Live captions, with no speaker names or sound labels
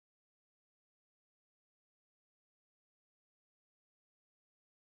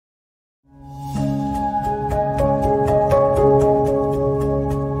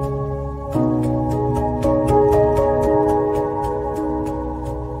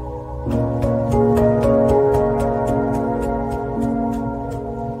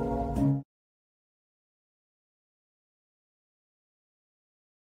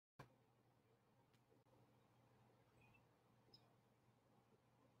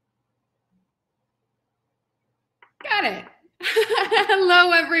Got it.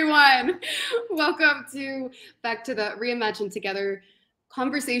 Hello, everyone. Welcome back to the Reimagine Together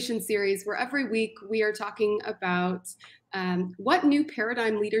conversation series, where every week we are talking about what new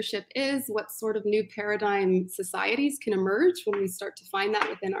paradigm leadership is, what sort of new paradigm societies can emerge when we start to find that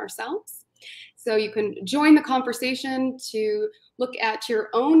within ourselves. So you can join the conversation to look at your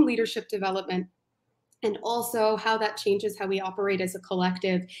own leadership development and also how that changes how we operate as a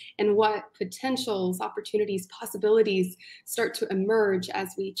collective and what potentials, opportunities, possibilities start to emerge as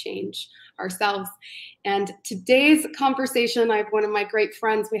we change ourselves. And today's conversation, I have one of my great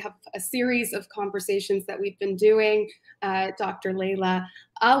friends. We have a series of conversations that we've been doing. Dr. Laila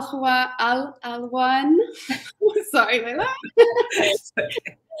Al-Alwan. Sorry, Laila.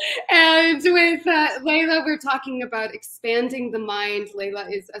 And with Laila, we're talking about expanding the mind. Laila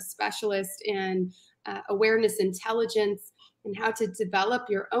is a specialist in awareness intelligence and how to develop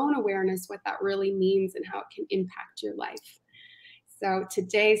your own awareness, what that really means and how it can impact your life. So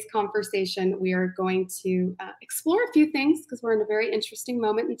today's conversation, we are going to explore a few things because we're in a very interesting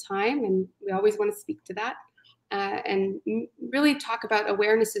moment in time and we always want to speak to that and really talk about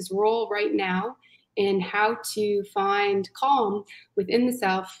awareness's role right now in how to find calm within the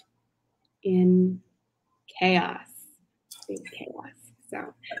self in chaos. So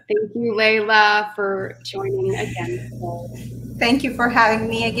thank you, Laila, for joining again. Thank you for having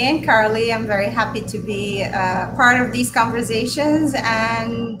me again, Carly. I'm very happy to be part of these conversations.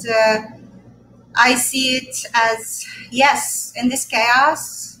 And I see it as, yes, in this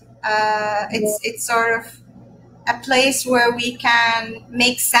chaos, it's sort of a place where we can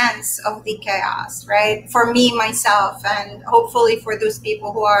make sense of the chaos, right? For me, myself, and hopefully for those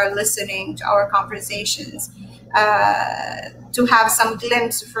people who are listening to our conversations. To have some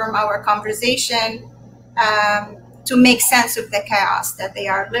glimpse from our conversation to make sense of the chaos that they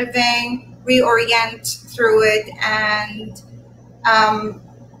are living, reorient through it. And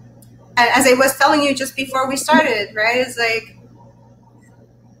as I was telling you just before we started, right, it's like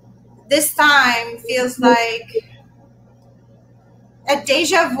this time feels like a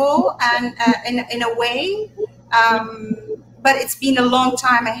deja vu and in a way, but it's been a long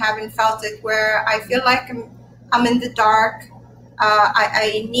time I haven't felt it, where I feel like I'm in the dark.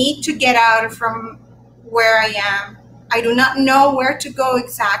 I need to get out from where I am. I do not know where to go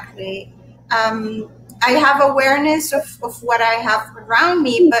exactly. I have awareness of what I have around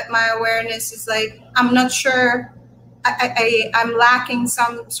me, but my awareness is like, I'm not sure. I'm lacking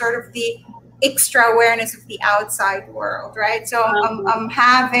some sort of the extra awareness of the outside world, right? So I'm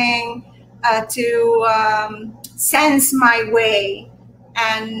having to sense my way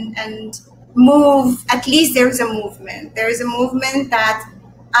and move. At least there is a movement. There is a movement that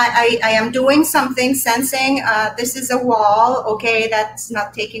I am doing something, sensing this is a wall. Okay, that's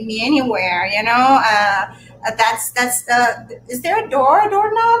not taking me anywhere. You know, that's is there a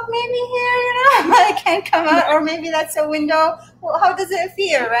doorknob maybe here? You know, I can't come out, or maybe that's a window. Well, how does it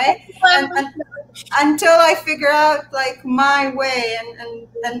feel, right? And until I figure out like my way,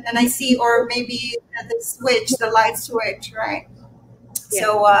 and I see, or maybe the switch, the light switch, right?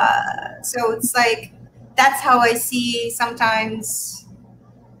 Yeah. So it's like, that's how I see sometimes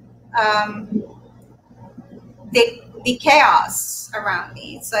the chaos around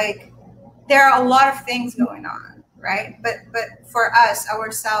me. It's like there are a lot of things going on, right? But for us,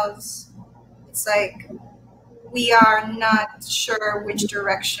 ourselves, it's like we are not sure which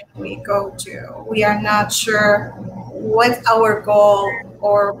direction we go to. We are not sure what our goal,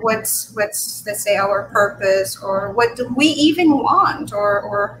 or what's let's say our purpose, or what do we even want,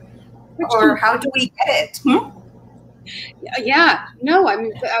 or how do we get it? Yeah, no, I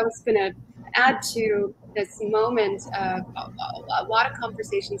mean, I was going to add to this moment of a lot of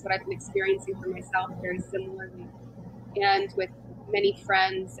conversations that I've been experiencing for myself very similarly, and with many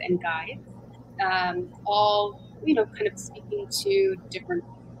friends and guides, all, you know, kind of speaking to different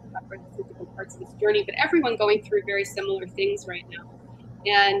parts of this journey, but everyone going through very similar things right now.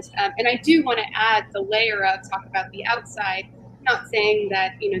 And I do want to add the layer of talk about the outside, not saying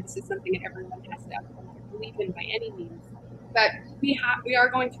that, you know, this is something that everyone has to believe in by any means, but we are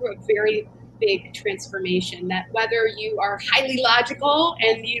going through a very big transformation, that whether you are highly logical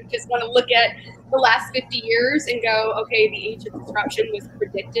and you just want to look at the last 50 years and go, okay, the age of disruption was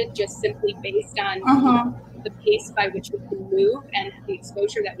predicted just simply based on the pace by which we can move and the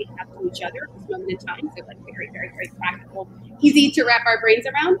exposure that we have to each other at this moment in time. So like very, very, very practical, easy to wrap our brains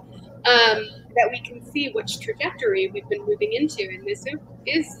around, that we can see which trajectory we've been moving into. And this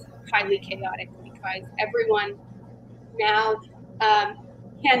is highly chaotic because everyone now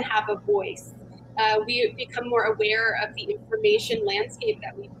can have a voice. We become more aware of the information landscape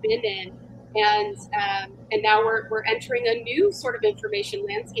that we've been in And now we're entering a new sort of information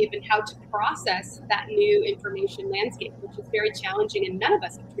landscape and how to process that new information landscape, which is very challenging, and none of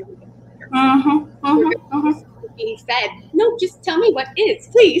us have really been prepared. Being fed, no, just tell me what is,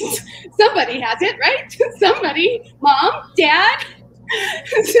 please. Somebody has it, right? Somebody, mom, dad.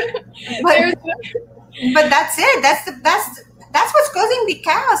 But that's it. That's what's causing the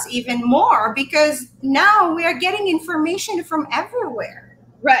chaos even more, because now we are getting information from everywhere.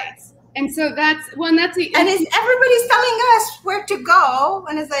 Right. And so that's everybody's telling us where to go,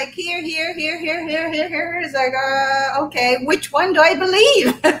 and it's like here. It's like okay, which one do I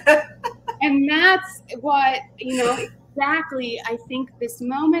believe? And that's what, exactly, I think this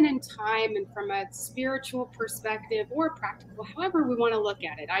moment in time, and from a spiritual perspective or practical, however we want to look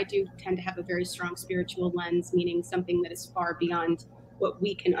at it, I do tend to have a very strong spiritual lens, meaning something that is far beyond what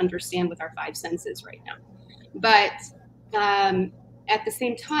we can understand with our five senses right now. But at the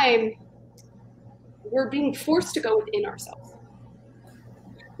same time, we're being forced to go within ourselves.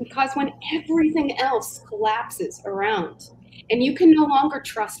 Because when everything else collapses around, and you can no longer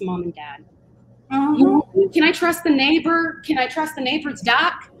trust mom and dad. Can I trust the neighbor? Can I trust the neighbor's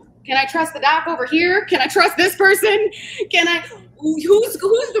doc? Can I trust the doc over here? Can I trust this person? Who's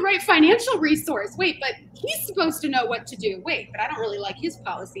the right financial resource? Wait, but he's supposed to know what to do. Wait, but I don't really like his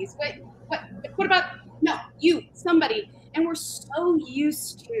policies. Wait, what about, no, somebody. And we're so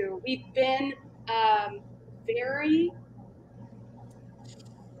used to, we've been very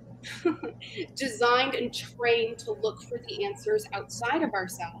designed and trained to look for the answers outside of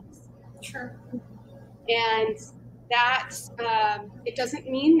ourselves. Sure. And that it doesn't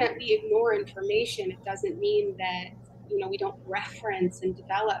mean that we ignore information. It doesn't mean that we don't reference and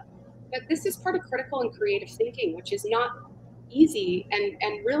develop. But this is part of critical and creative thinking, which is not easy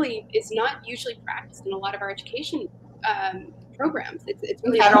and really is not usually practiced in a lot of our education programs. It's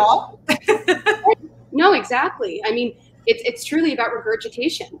really at all. No, exactly. I mean, it's truly about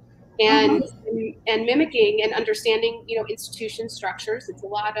regurgitation and mimicking and understanding, institution structures. It's a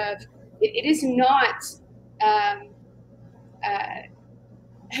lot of it is not.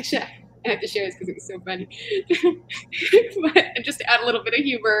 Actually, I have to share this because it was so funny. But just to add a little bit of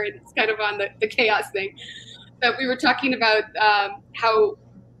humor, and it's kind of on the chaos thing. But we were talking about how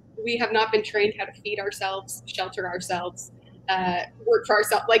we have not been trained how to feed ourselves, shelter ourselves, work for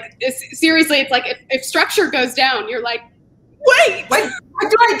ourselves. Like seriously, it's like if structure goes down, you're like, wait, what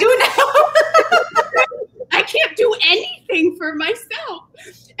do I do now? I can't do anything for myself.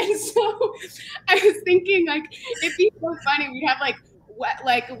 And so I was thinking, like, it'd be so funny. We'd have like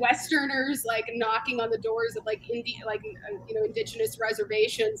Westerners like knocking on the doors of like indigenous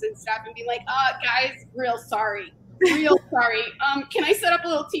reservations and stuff, and be like, guys, real sorry. Can I set up a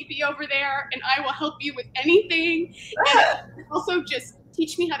little teepee over there, and I will help you with anything. And also just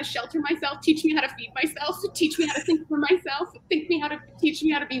teach me how to shelter myself, teach me how to feed myself, teach me how to think for myself, teach me how to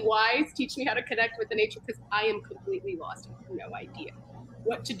be wise, teach me how to connect with the nature, because I am completely lost. I have no idea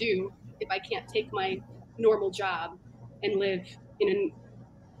what to do if I can't take my normal job and live in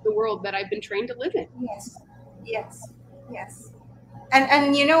the world that I've been trained to live in. Yes.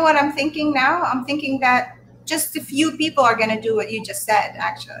 And you know what I'm thinking now? I'm thinking that just a few people are going to do what you just said,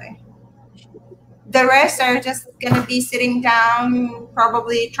 actually. The rest are just going to be sitting down,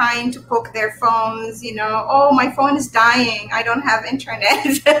 probably trying to poke their phones, oh, my phone is dying, I don't have internet.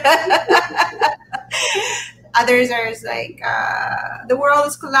 Others are like, the world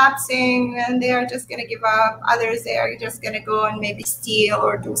is collapsing, and they are just going to give up. Others, they are just going to go and maybe steal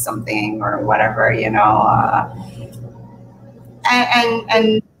or do something or whatever, and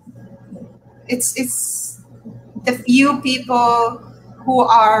it's the few people who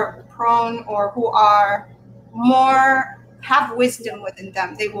are prone or who are more have wisdom within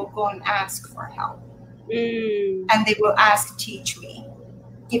them. They will go and ask for help, and they will ask, teach me,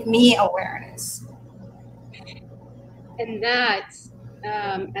 give me awareness. And that,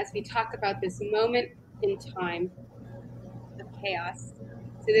 as we talk about this moment in time of chaos,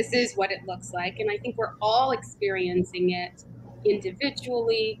 so this is what it looks like, and I think we're all experiencing it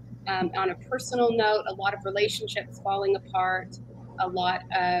individually, on a personal note, a lot of relationships falling apart, a lot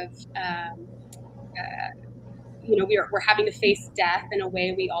of, we're having to face death in a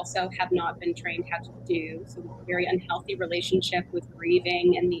way we also have not been trained how to do. So a very unhealthy relationship with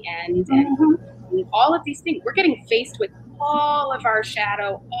grieving in the end, and all of these things. We're getting faced with all of our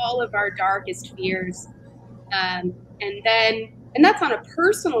shadow, all of our darkest fears, and that's on a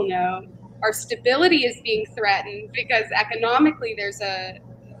personal note. Our stability is being threatened because economically there's an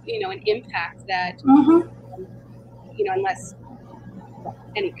impact that, unless,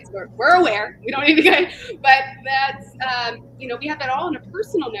 anyways, we're aware, we don't need to go, but that's, we have that all on a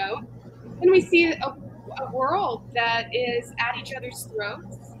personal note. then we see a world that is at each other's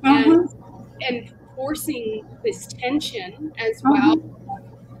throats and forcing this tension as well.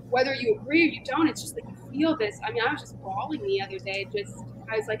 Whether you agree or you don't, it's just like you feel this. I mean, I was just bawling the other day.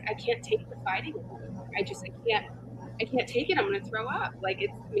 I was like, I can't take the fighting anymore. I can't take it. I'm going to throw up. Like,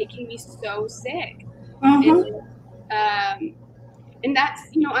 it's making me so sick. And that's,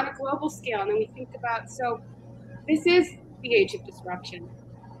 you know, on a global scale. And then we think about, so this is the age of disruption.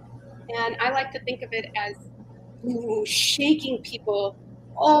 And I like to think of it as shaking people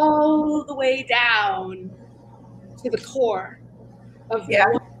all the way down to the core of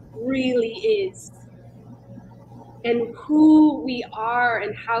what really is and who we are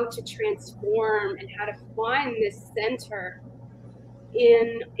and how to transform and how to find this center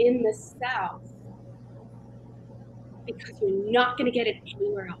in the self, because you're not going to get it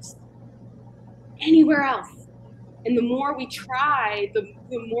anywhere else. And the more we try, the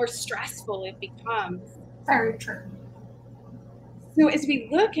more stressful it becomes. Very true. So as we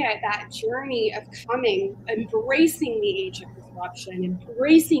look at that journey of embracing the age of disruption,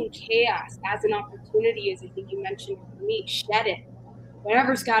 embracing chaos as an opportunity, as I think you mentioned for me, shed it.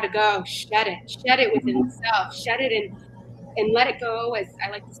 Whatever's got to go, shed it within itself, shed it and let it go, as I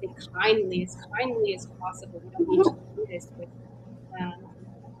like to say, kindly as possible. We don't need to do this with,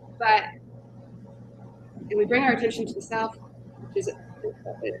 but and we bring our attention to the self, which is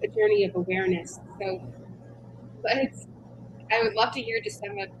a journey of awareness. So, but I would love to hear just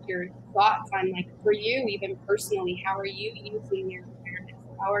some of your thoughts on, like, for you, even personally, how are you using your awareness?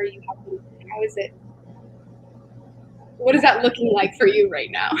 How are you helping? How is it? What is that looking like for you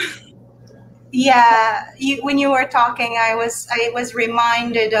right now? Yeah, when you were talking, I was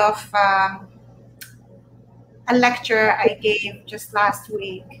reminded of a lecture I gave just last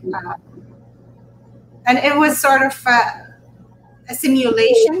week, and it was sort of a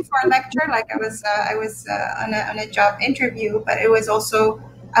simulation for a lecture. Like I was on a job interview, but it was also,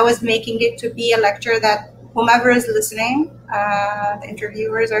 I was making it to be a lecture that whomever is listening, the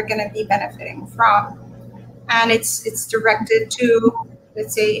interviewers are going to be benefiting from, and it's directed to,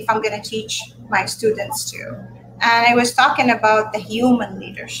 let's say, if I'm going to teach my students too. And I was talking about the human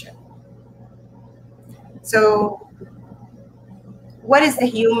leadership. So what is the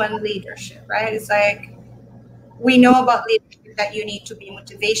human leadership, right? It's like, we know about leadership that you need to be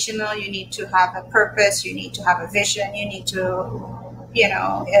motivational, you need to have a purpose, you need to have a vision, you need to, you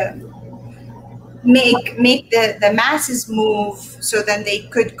know, make the masses move so then they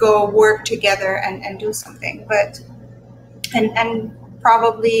could go work together and do something. But, and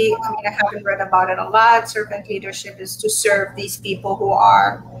probably, I mean, I haven't read about it a lot. Servant leadership is to serve these people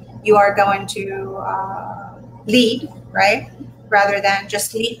you are going to lead, right? Rather than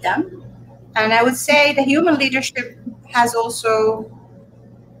just lead them. And I would say the human leadership has also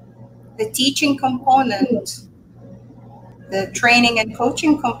the teaching component, the training and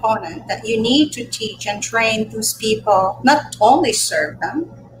coaching component, that you need to teach and train those people, not only serve them,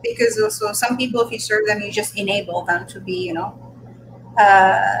 because also some people, if you serve them, you just enable them to be, you know,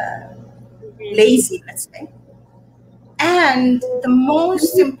 lazy, let's say. And the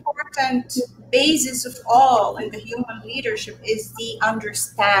most important basis of all in the human leadership is the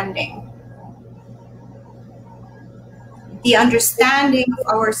understanding of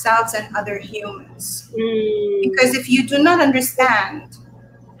ourselves and other humans. Because if you do not understand,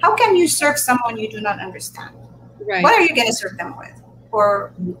 how can you serve someone you do not understand? Right. What are you going to serve them with,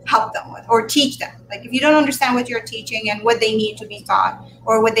 or help them with, or teach them? Like, if you don't understand what you're teaching and what they need to be taught,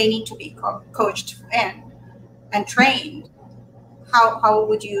 or what they need to be coached in and trained, how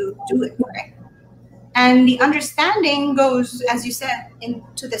would you do it, right? And the understanding goes, as you said,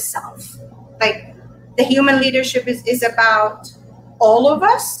 into the self. Like, the human leadership is about all of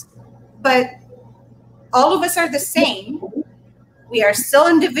us, but all of us are the same. We are still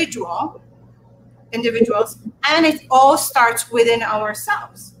individuals, and it all starts within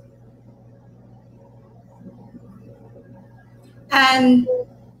ourselves. And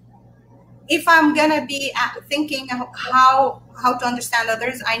if I'm gonna be thinking how to understand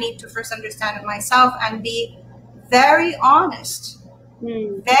others, I need to first understand myself and be very honest.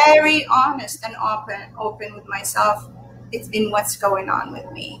 Very honest and open with myself. It's in what's going on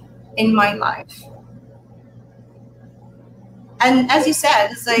with me in my life. And as you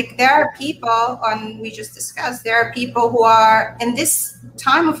said, it's like, there are people, we just discussed, there are people who are in this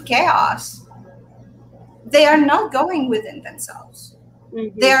time of chaos, they are not going within themselves.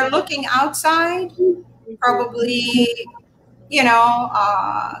 They are looking outside, probably, you know,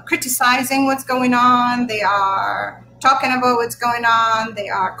 criticizing what's going on. They are talking about what's going on. They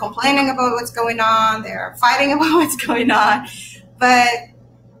are complaining about what's going on. They are fighting about what's going on. But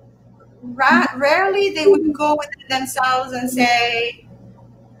rarely they would go within themselves and say,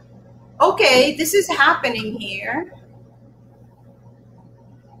 okay, this is happening here.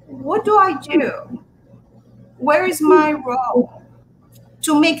 What do I do? Where is my role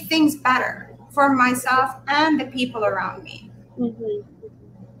to make things better for myself and the people around me?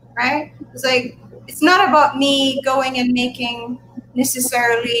 Right? It's like, it's not about me going and making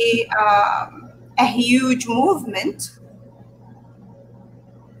necessarily a huge movement.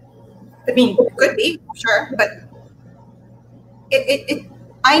 I mean, it could be, sure, but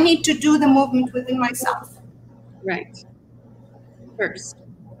I need to do the movement within myself. Right. First.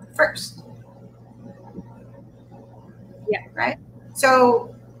 Yeah. Right.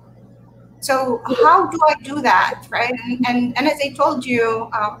 So how do I do that? Right. And as I told you,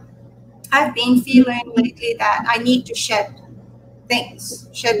 I've been feeling lately that I need to shed things,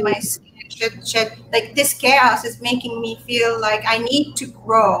 shed my skin, shed like this chaos is making me feel like I need to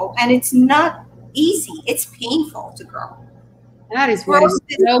grow, and it's not easy. It's painful to grow. That is what is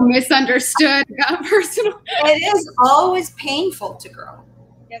so misunderstood. Personal. It is always painful to grow,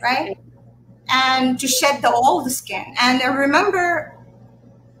 yes, right? And to shed all the skin. And I remember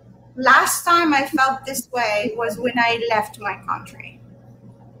last time I felt this way was when I left my country.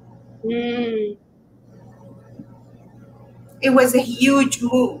 It was a huge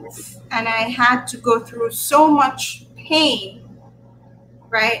move, and I had to go through so much pain,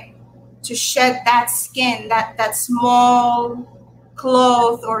 right? To shed that skin, that small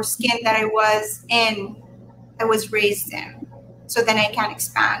cloth or skin that I was raised in, so then I can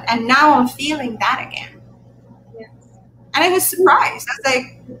expand. And now I'm feeling that again. Yes. And I was surprised. I was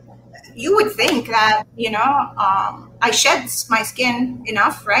like, you would think that, I shed my skin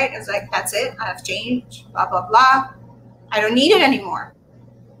enough, right? I was like, that's it. I've changed, blah, blah, blah. I don't need it anymore.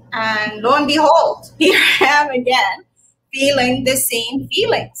 And lo and behold, here I am again, feeling the same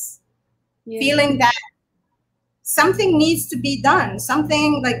feelings. Yeah. Feeling that something needs to be done.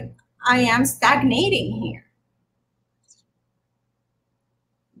 Something like I am stagnating here.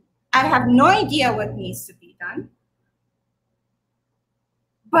 I have no idea what needs to be done.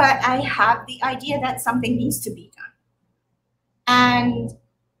 But I have the idea that something needs to be done.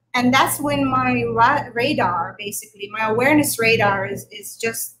 And that's when my radar, basically, my awareness radar is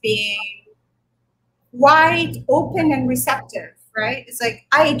just being wide open and receptive, right? It's like,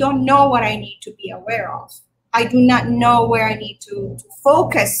 I don't know what I need to be aware of. I do not know where I need to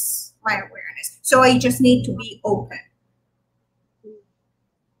focus my awareness. So I just need to be open.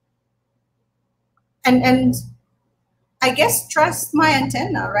 And I guess trust my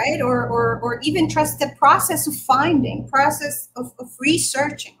antenna, right? Or even trust the process of finding, process of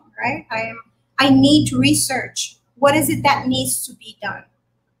researching, right? I need to research. What is it that needs to be done?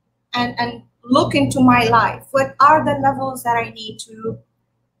 And look into my life. What are the levels that I need to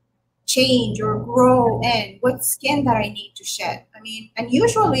change or grow in? What skin that I need to shed? I mean, and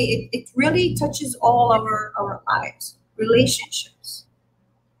usually it really touches all our lives, relationships.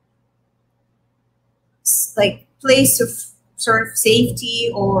 It's like place of sort of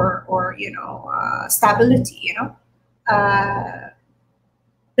safety or stability,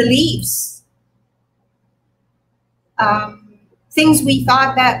 beliefs, things we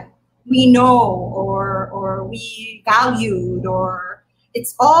thought that we know or we valued, or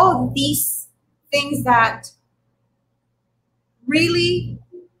it's all these things that really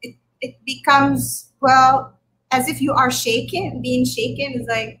it becomes, well, as if you are being shaken is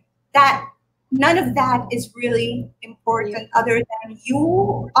like that. None of that is really important other than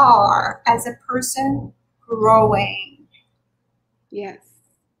you are as a person growing. Yes,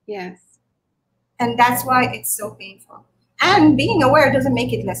 yes. And that's why it's so painful. And being aware doesn't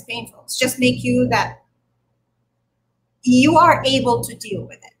make it less painful. It's just make you that you are able to deal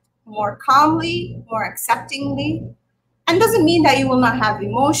with it more calmly, more acceptingly. And doesn't mean that you will not have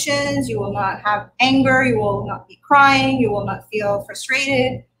emotions, you will not have anger, you will not be crying, you will not feel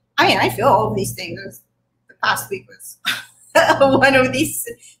frustrated. I mean, I feel all these things. The past week was one of these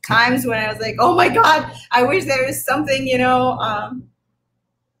times when I was like, oh my God, I wish there was something,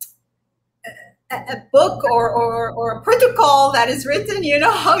 a book or a protocol that is written,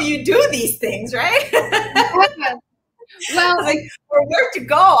 how you do these things, right? Well, like, for where to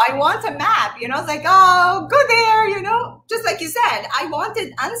go, I want a map, it's like, oh, go there, just like you said, I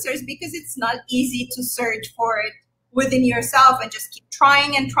wanted answers because it's not easy to search for it within yourself and just keep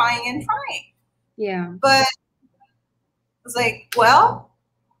trying and trying and trying. Yeah. But it's like, well,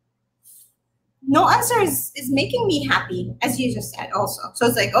 no answer is making me happy, as you just said also. So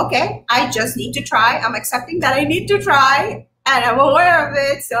it's like, okay, I just need to try. I'm accepting that I need to try and I'm aware of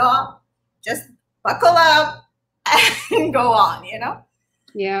it. So just buckle up and go on,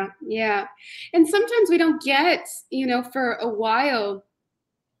 Yeah, yeah. And sometimes we don't get, for a while,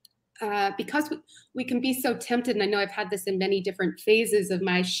 because we can be so tempted. And I know I've had this in many different phases of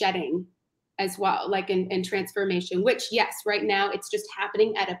my shedding as well, like in transformation, which, yes, right now it's just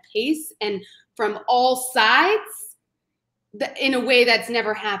happening at a pace and from all sides in a way that's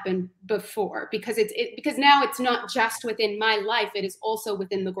never happened before, because because now it's not just within my life, it is also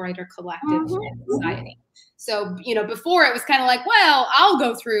within the greater collective society. So, before it was kind of like, well, I'll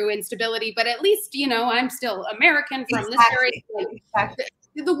go through instability, but at least, I'm still American from this area. Exactly.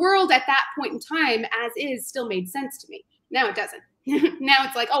 The world at that point in time, as is, still made sense to me. Now it doesn't. Now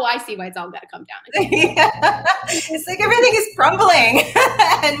it's like, oh, I see why it's all got to come down. Yeah. It's like everything is crumbling,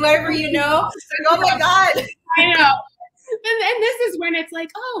 and wherever it's like, oh my God. I know. And this is when it's like,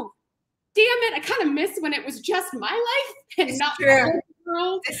 oh, damn it, I kind of miss when it was just my life and it's not true. the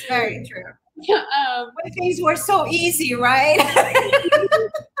world. It's very true. When things were so easy, right?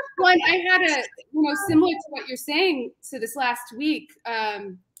 Well, I had similar to what you're saying. So this last week,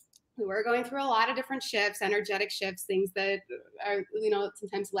 we were going through a lot of different shifts, energetic shifts, things that are,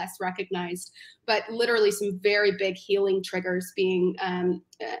 sometimes less recognized, but literally some very big healing triggers being,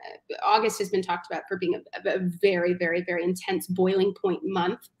 August has been talked about for being a very, very, very intense boiling point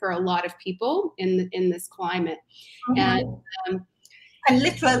month for a lot of people in this climate. And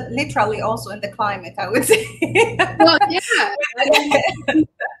literally also in the climate, I would say. Well, yeah.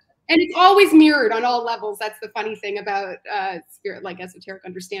 And it's always mirrored on all levels. That's the funny thing about spirit, like esoteric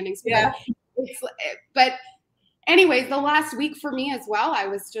understandings. Yeah. But anyways, the last week for me as well, I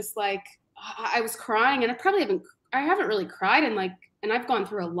was just like, I was crying, and I haven't really cried and I've gone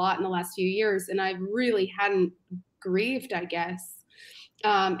through a lot in the last few years, and I really hadn't grieved, I guess.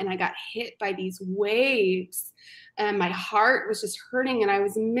 And I got hit by these waves, and my heart was just hurting, and I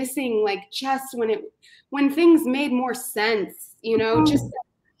was missing, like, just when things made more sense, just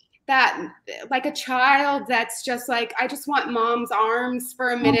that, like a child that's just like, I just want mom's arms for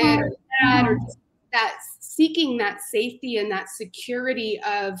a minute, or dad, or just that seeking that safety and that security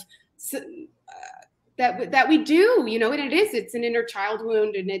of that we do, and it's an inner child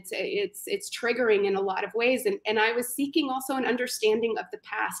wound, and it's triggering in a lot of ways. And I was seeking also an understanding of the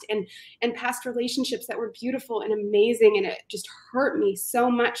past and past relationships that were beautiful and amazing. And it just hurt me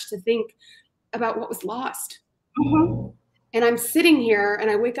so much to think about what was lost. And I'm sitting here,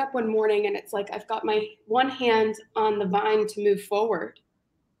 and I wake up one morning, and it's like I've got my one hand on the vine to move forward.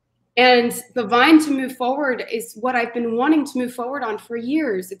 And the vine to move forward is what I've been wanting to move forward on for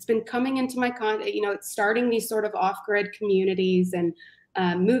years. It's been coming into my it's starting these sort of off-grid communities and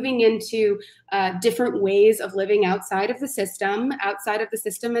moving into different ways of living outside of the system as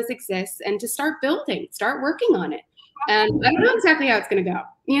it exists, and to start working on it. And I don't know exactly how it's going to go,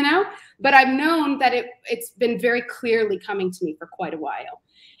 but I've known that it's been very clearly coming to me for quite a while.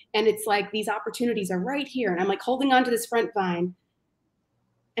 And it's like these opportunities are right here. And I'm like holding on to this front vine.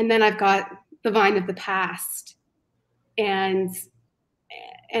 And then I've got the vine of the past and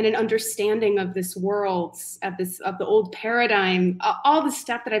an understanding of this world, of the old paradigm, all the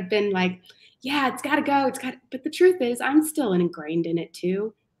stuff that I've been like, yeah, it's got to go. But the truth is, I'm still ingrained in it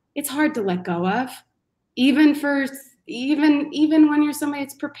too. It's hard to let go of, even when you're somebody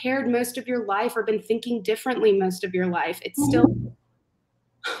that's prepared most of your life or been thinking differently most of your life. It's still,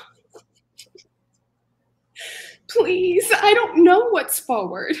 please, I don't know what's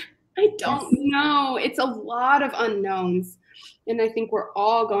forward. I don't know. It's a lot of unknowns. And I think we're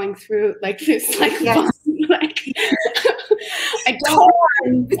all going through like this, like, I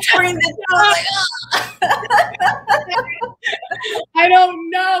don't between the I don't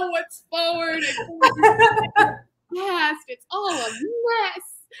know what's forward. Past. It's all a mess.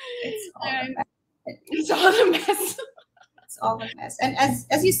 It's all a mess. It's all a mess. And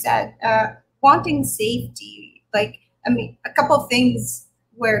as you said, wanting safety, like, I mean, a couple of things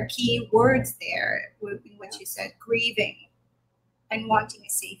were key words there, what you said, grieving and wanting a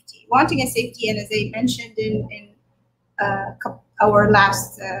safety. Wanting a safety, and as I mentioned in our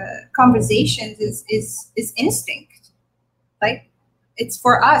last conversations, is instinct. Like, it's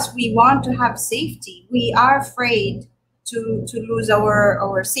for us. We want to have safety. We are afraid to lose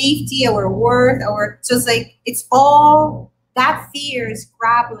our safety, our worth, so it's like it's all that fear is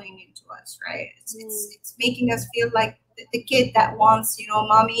grappling into us, right? It's making us feel like the kid that wants,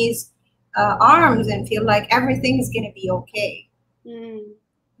 mommy's arms and feel like everything is gonna be okay,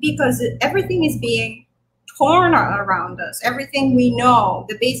 because everything is being torn around us. Everything we know,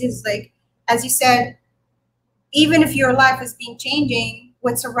 the basis, like as you said, even if your life has been changing,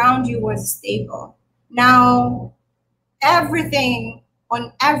 what's around you was stable. Now, everything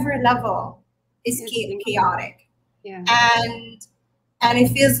on every level is chaotic. Yeah. And it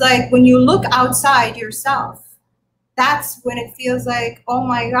feels like when you look outside yourself, that's when it feels like, oh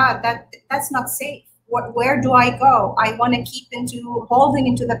my God, that's not safe. Where do I go? I want to keep holding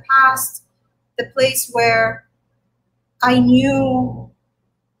into the past, the place where I knew,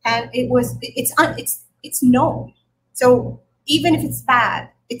 and it's known. So even if it's bad,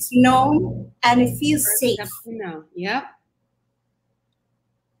 it's known and it feels safe. No. Yep.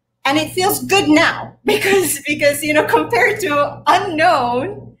 And it feels good now because compared to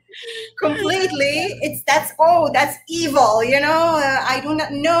unknown completely, that's evil. I do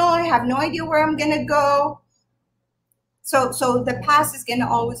not know. I have no idea where I'm gonna go. So the past is gonna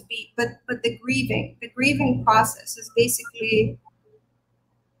always be, but the grieving process is basically,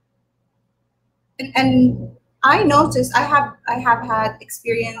 and I noticed I have had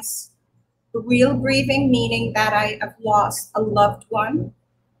experience real grieving, meaning that I have lost a loved one.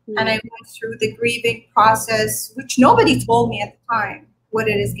 And I went through the grieving process, which nobody told me at the time what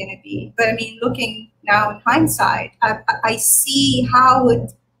it is going to be. But I mean, looking now in hindsight, I see how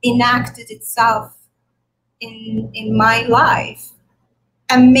it enacted itself in my life.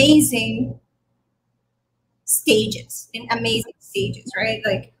 Amazing stages, right?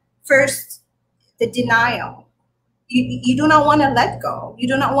 Like, first, the denial. You do not want to let go. You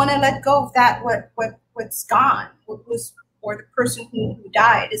do not want to let go of that what's gone, or the person who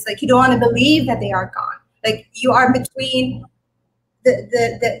died. It's like you don't want to believe that they are gone. Like, you are between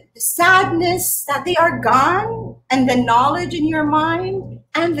the sadness that they are gone and the knowledge in your mind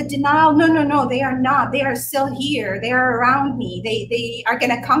and the denial. No, they are not. They are still here. They are around me. They are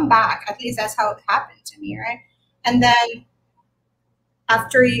going to come back. At least that's how it happened to me, right? And then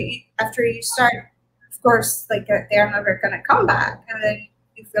after you start, of course, like, they're never going to come back. And then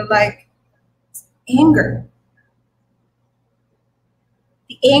you feel like anger.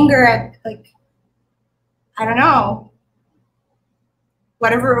 The anger at, like, I don't know,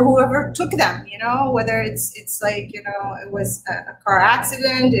 whoever took them, whether it's like, it was a car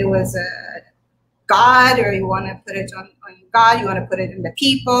accident, it was a God, or you want to put it on God, you want to put it in the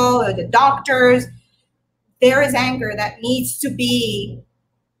people or the doctors. There is anger that needs to be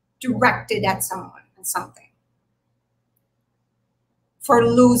directed at someone and something for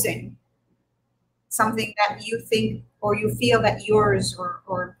losing something that you think or you feel that yours or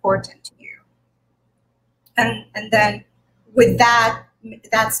important to you. And then with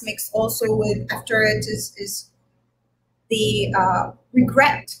that's mixed also with, after it is the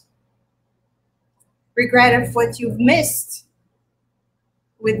regret of what you've missed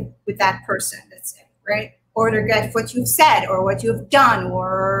with that person, let's say, right? Or regret of what you've said or what you've done,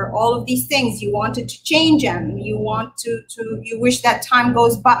 or all of these things. You wanted to change them. You want you wish that time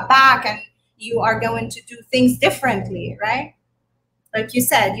goes back and you are going to do things differently, right? Like you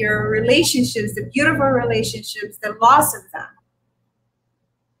said, your relationships, the beautiful relationships, the loss of them.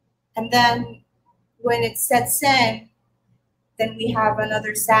 And then when it sets in, then we have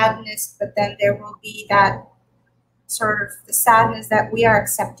another sadness, but then there will be that sort of the sadness that we are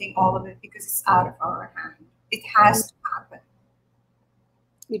accepting all of it because it's out of our hand. It has to happen.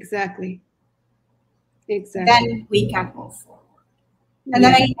 Exactly. Then we can move forward. And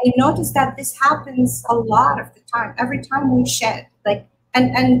then I noticed that this happens a lot of the time. Every time we shed, like,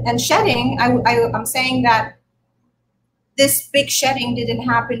 and shedding, I'm saying that this big shedding didn't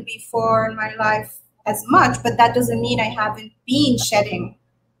happen before in my life as much, but that doesn't mean I haven't been shedding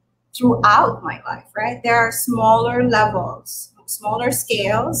throughout my life, right? There are smaller levels, smaller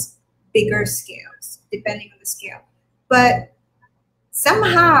scales, bigger scales, depending on the scale. But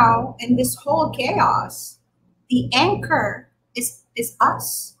somehow in this whole chaos, the anchor is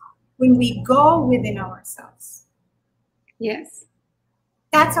us when we go within ourselves. Yes.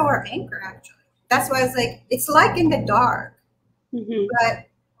 That's our anchor, actually. That's why it's like in the dark, but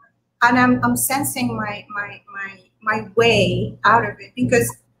I'm sensing my way out of it,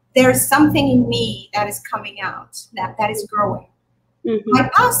 because there's something in me that is coming out, that is growing. My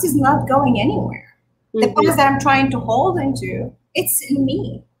past is not going anywhere. The past that I'm trying to hold into, it's in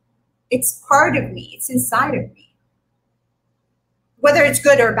me. It's part of me. It's inside of me. Whether it's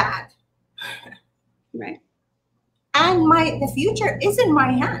good or bad. Right. And the future is in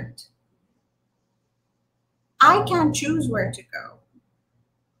my hand. I can choose where to go.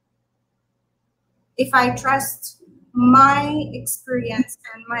 If I trust my experience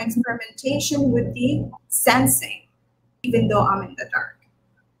and my experimentation with the sensing, even though I'm in the dark.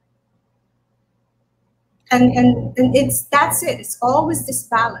 And that's it. It's always this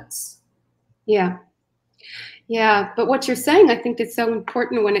balance. Yeah. Yeah. But what you're saying, I think, is so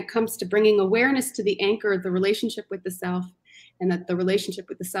important when it comes to bringing awareness to the anchor of the relationship with the self, and that the relationship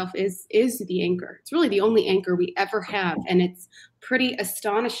with the self is the anchor. It's really the only anchor we ever have. And it's pretty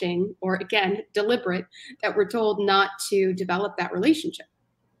astonishing, or again, deliberate, that we're told not to develop that relationship,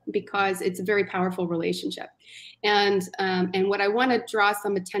 because it's a very powerful relationship. And what I want to draw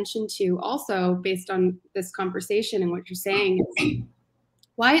some attention to also, based on this conversation and what you're saying, is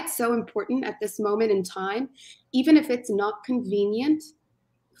why it's so important at this moment in time, even if it's not convenient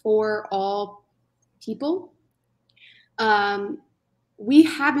for all people. We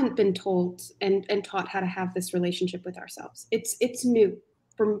haven't been told and taught how to have this relationship with ourselves. It's new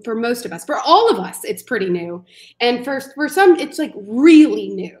for most of us. For all of us, it's pretty new. And for some, it's like really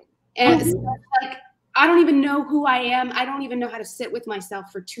new. And it's like, I don't even know who I am. I don't even know how to sit with myself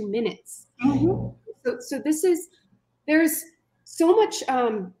for 2 minutes. So there's so much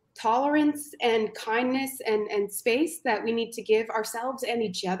tolerance and kindness and space that we need to give ourselves and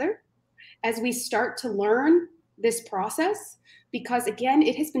each other as we start to learn this process, because again,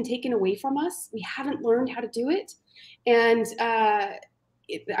 it has been taken away from us. We haven't learned how to do it. And I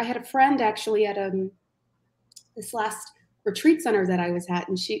had a friend actually at this last retreat center that I was at,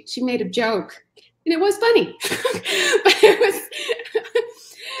 and she made a joke, and it was funny, but it was,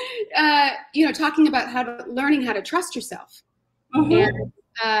 talking about learning how to trust yourself.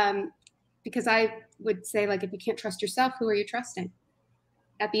 And because I would say, like, if you can't trust yourself, who are you trusting?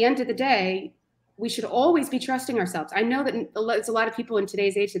 At the end of the day, we should always be trusting ourselves. I know that there's a lot of people in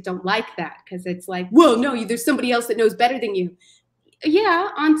today's age that don't like that, because it's like, well, no, there's somebody else that knows better than you. Yeah,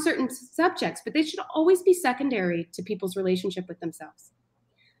 on certain subjects, but they should always be secondary to people's relationship with themselves.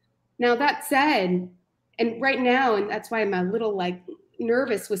 Now, that said, and right now, and that's why I'm a little like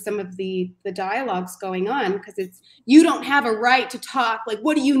nervous with some of the dialogues going on, because it's, you don't have a right to talk, like,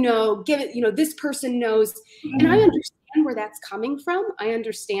 what do you know? Give it, this person knows. And I understand where that's coming from. I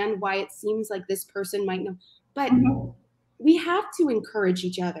understand why it seems like this person might know, but we have to encourage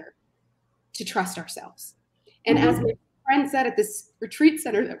each other to trust ourselves. And as my friend said at this retreat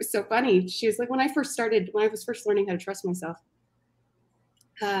center, that was so funny. She was like, when I was first learning how to trust myself,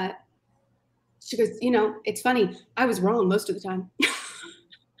 she goes, it's funny, I was wrong most of the time.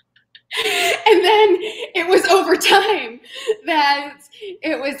 And then it was over time that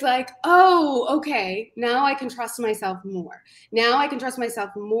it was like, oh, okay, now I can trust myself more. Now I can trust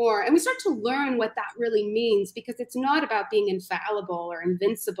myself more. And we start to learn what that really means, because it's not about being infallible or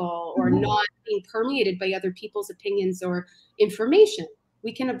invincible or not being permeated by other people's opinions or information.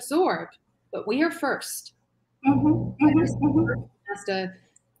 We can absorb, but we are first. Has to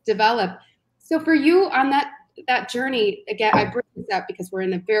develop. So for you on that journey, again, I bring this up because we're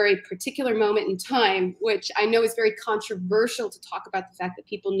in a very particular moment in time, which I know is very controversial to talk about the fact that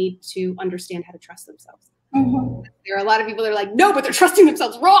people need to understand how to trust themselves. There are a lot of people that are like, no, but they're trusting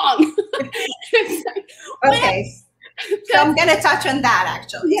themselves wrong. Okay. So I'm going to touch on that,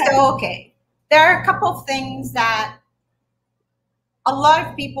 actually. Yeah. So, okay. There are a couple of things that a lot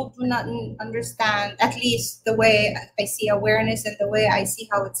of people do not understand, at least the way I see awareness and the way I see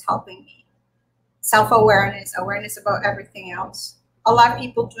how it's helping me. Self-awareness, awareness about everything else. A lot of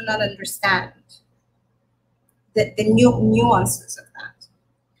people do not understand the nuances of that.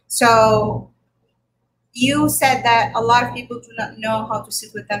 So you said that a lot of people do not know how to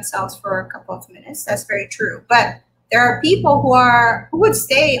sit with themselves for a couple of minutes. That's very true. But there are people who would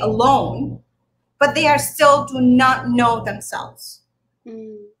stay alone, but they still do not know themselves.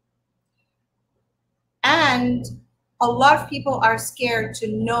 And a lot of people are scared to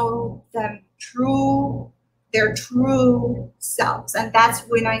know their true selves. And that's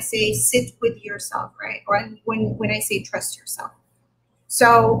when I say sit with yourself, right? Or when I say trust yourself.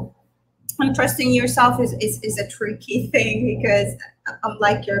 So trusting yourself is a tricky thing, because I'm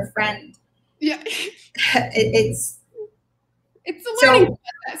like your friend. Yeah. It's a learning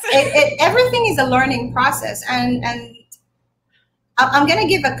process. Everything is a learning process. And I'm going to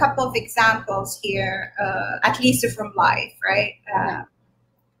give a couple of examples here, at least from life, right?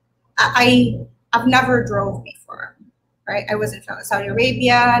 I've never drove before, right? I was in Saudi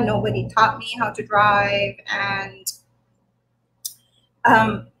Arabia. Nobody taught me how to drive. And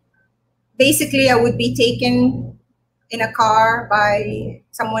basically, I would be taken in a car by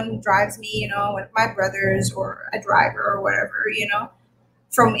someone who drives me, with my brothers or a driver or whatever,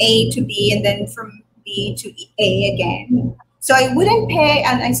 from A to B and then from B to A again. So I wouldn't pay,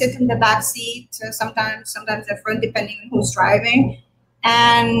 and I sit in the back seat, sometimes the front, depending on who's driving.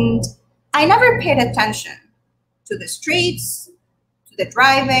 And I never paid attention to the streets, to the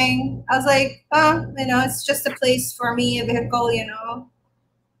driving. I was like, it's just a place for me, a vehicle,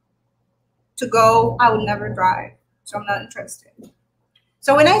 to go. I would never drive, so I'm not interested.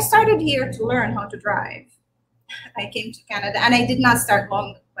 So when I started here to learn how to drive, I came to Canada, and I did not start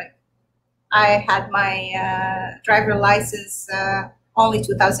long. Like, I had my driver license only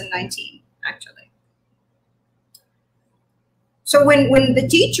 2019, actually. So when the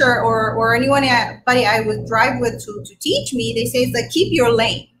teacher or anybody I would drive with to teach me, they say it's like, keep your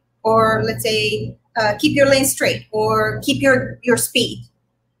lane, or let's say keep your lane straight, or keep your speed.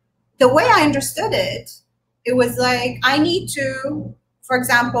 The way I understood it, it was like, I need to, for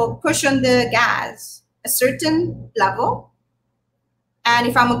example, push on the gas a certain level. And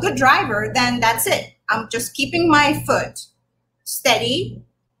if I'm a good driver, then that's it. I'm just keeping my foot steady,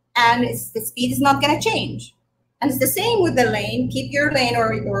 and the speed is not going to change. And it's the same with the lane. Keep your lane,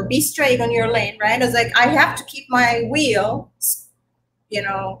 or be straight on your lane, right? It's like, I have to keep my wheel,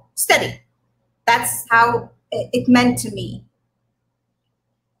 steady. That's how it meant to me.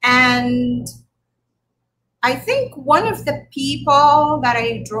 And I think one of the people that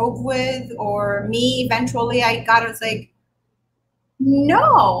I drove with, or me, eventually I was like,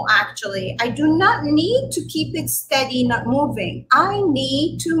 no, actually, I do not need to keep it steady, not moving. I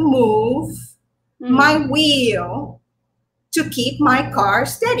need to move my wheel to keep my car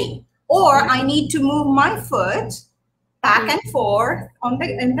steady, or I need to move my foot back and forth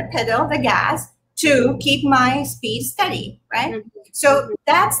in the pedal, the gas, to keep my speed steady, right? So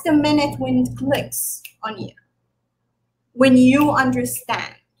that's the minute when it clicks on you, when you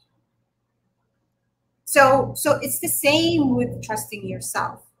understand. So it's the same with trusting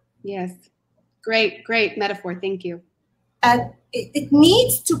yourself. Yes. Great metaphor. Thank you. It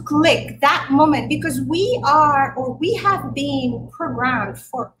needs to click that moment, because we have been programmed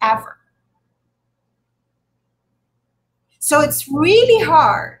forever. So it's really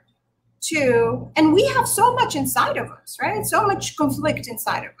hard and we have so much inside of us, right? So much conflict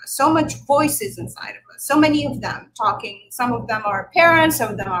inside of us, so much voices inside of us, so many of them talking. Some of them are parents,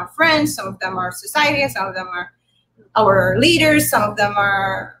 some of them are friends, some of them are society, some of them are our leaders, some of them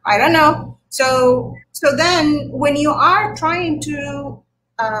are, I don't know. So then when you are trying to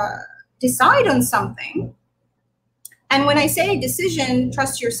decide on something, and when I say decision,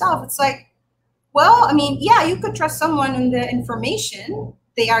 trust yourself, it's like, well, I mean, yeah, you could trust someone on the information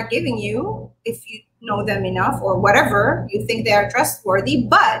they are giving you if you know them enough, or whatever, you think they are trustworthy.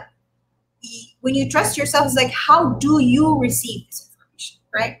 But when you trust yourself, it's like, how do you receive this information,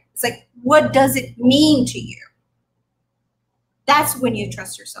 right? It's like, what does it mean to you? That's when you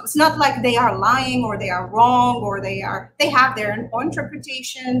trust yourself. It's not like they are lying, or they are wrong, or they have their own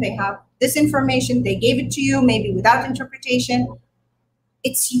interpretation. They have this information, they gave it to you, maybe without interpretation.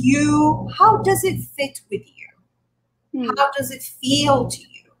 It's you. How does it fit with you? How does it feel to you?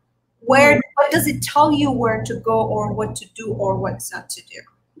 What does it tell you where to go, or what to do, or what's not to do?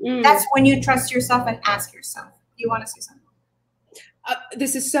 That's when you trust yourself and ask yourself. Do you want to say something?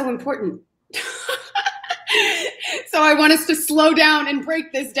 This is so important. So I want us to slow down and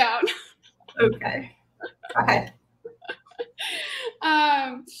break this down. Okay. Go ahead.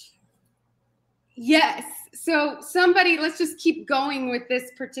 Yes. So somebody, let's just keep going with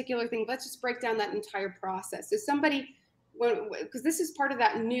this particular thing. Let's just break down that entire process. So somebody, because this is part of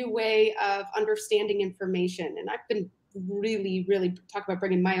that new way of understanding information. And I've been really talking about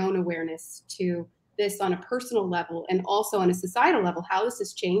bringing my own awareness to this on a personal level, and also on a societal level, how this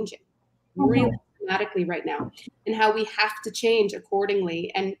is changing really dramatically right now, and how we have to change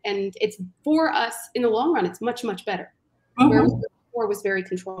accordingly. And it's, for us in the long run, it's much better. Where before was very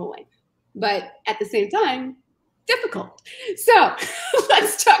controlling, but at the same time, difficult. So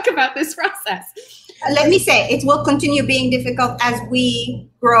let's talk about this process. Let me say, it will continue being difficult as we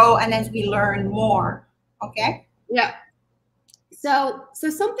grow and as we learn more. Okay? Yeah. So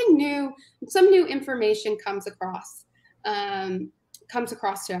something new, some new information comes across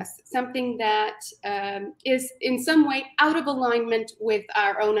to us, something that is in some way out of alignment with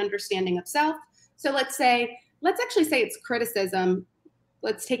our own understanding of self. So let's actually say it's criticism.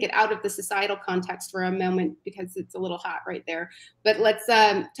 Let's take it out of the societal context for a moment, because it's a little hot right there. But let's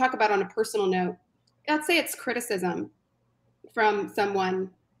talk about on a personal note. Let's say it's criticism from someone,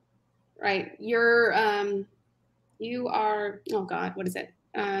 right? You are, oh God, what is it?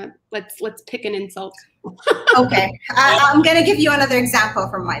 Let's pick an insult. Okay, I'm gonna give you another example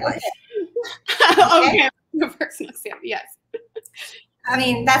from my life. Okay, the personal example, yes. I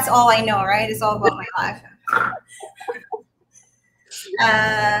mean, that's all I know, right? It's all about my life.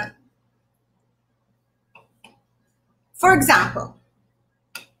 For example,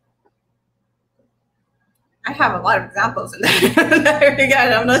 I have a lot of examples in that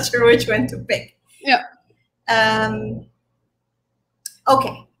regard. I'm not sure which one to pick. Yeah.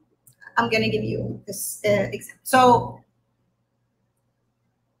 Okay, I'm going to give you this example. So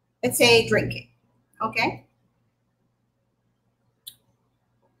let's say drinking, okay?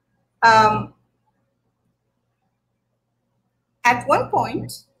 At one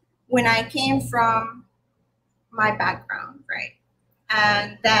point, when I came from my background, right,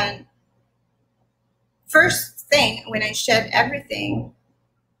 and then first thing when I shed everything,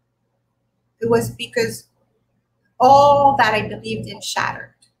 it was because all that I believed in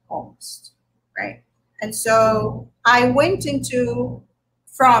shattered almost, right? And so I went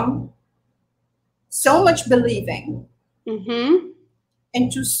from so much believing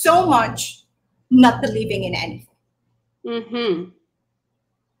into so much not believing in anything.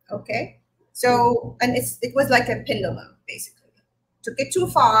 Okay? So, and it was like a pendulum, basically. Took it too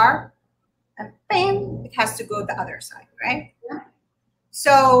far, and bam, it has to go the other side, right? Yeah.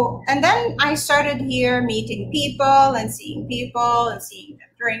 So, and then I started here meeting people and seeing them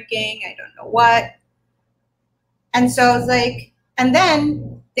drinking, I don't know what. And so it's like, and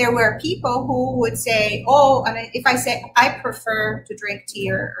then there were people who would say, oh, and if I say I prefer to drink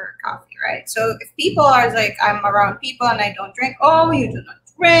tea or coffee, right? So if people are like, I'm around people and I don't drink, oh, you do not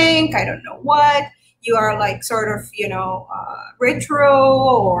drink, I don't know what. You are like sort of, retro,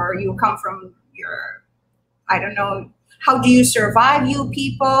 or you come from your, I don't know, how do you survive, you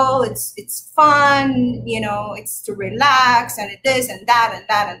people? It's fun, it's to relax, and it is and that and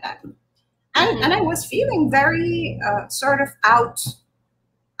that and that. And I was feeling very sort of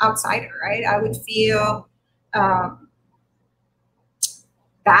outsider, right? I would feel bad.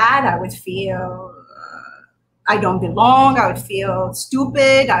 I would feel I don't belong. I would feel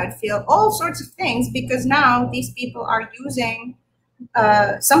stupid. I would feel all sorts of things, because now these people are using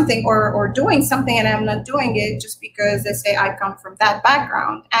something or doing something, and I'm not doing it just because they say I come from that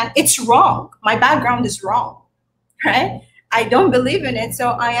background, and it's wrong. My background is wrong, right? I don't believe in it, so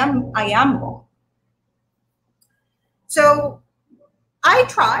I am wrong. So I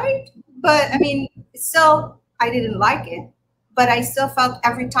tried, but I mean, still, I didn't like it, but I still felt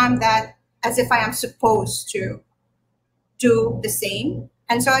every time that as if I am supposed to do the same.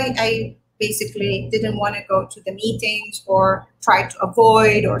 And so I basically didn't want to go to the meetings or try to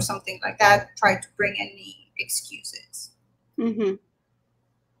avoid or something like that, try to bring any excuses. And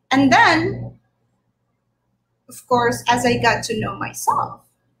then, of course, as I got to know myself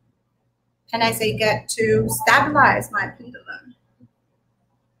and as I get to stabilize my pendulum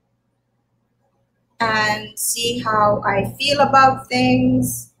and see how I feel about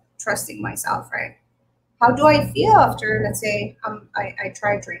things, trusting myself, right? How do I feel after, let's say, I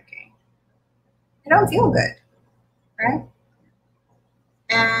try drinking? I don't feel good, right?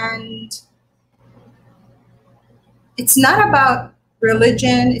 And it's not about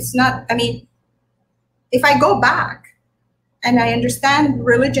religion. It's not, I mean, if I go back and I understand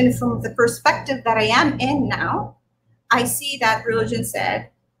religion from the perspective that I am in now, I see that religion said,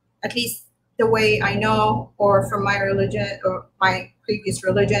 at least the way I know, or from my religion or my previous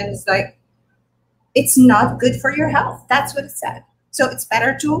religion, is like, it's not good for your health. That's what it said. So it's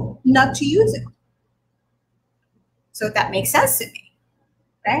better to not to use it. So that makes sense to me,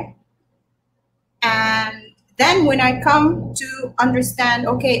 right? And then when I come to understand,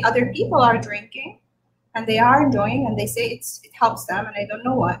 okay, other people are drinking and they are enjoying and they say it helps them and I don't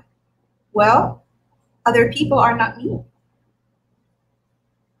know what. Well, other people are not me.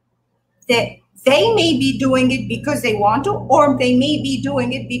 They may be doing it because they want to, or they may be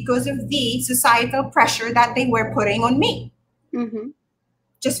doing it because of the societal pressure that they were putting on me.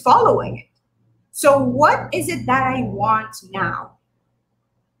 Just following it. So what is it that I want now?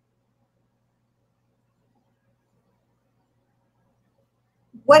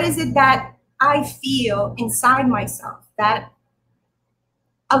 What is it that I feel inside myself that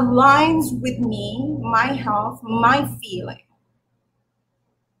aligns with me, my health, my feeling?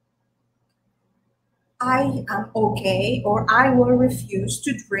 I am okay, or I will refuse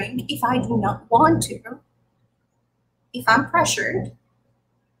to drink if I do not want to. If I'm pressured,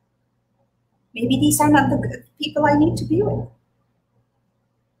 maybe these are not the good people I need to be with.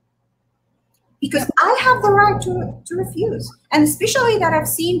 Because I have the right to refuse. And especially that I've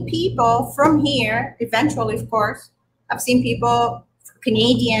seen people from here, eventually, of course, I've seen people,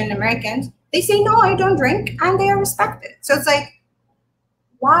 Canadian, Americans, they say, no, I don't drink, and they are respected. So it's like,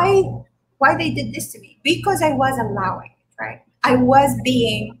 why they did this to me? Because I was allowing it, right? I was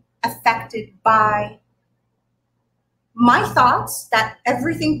being affected by my thoughts that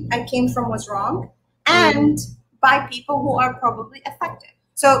everything I came from was wrong, and by people who are probably affected.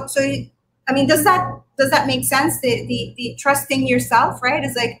 So I mean, does that make sense? The trusting yourself, right?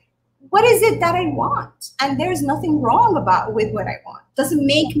 Is like, what is it that I want? And there's nothing wrong with what I want. Doesn't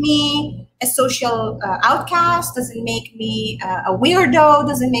make me a social outcast. Doesn't make me a weirdo.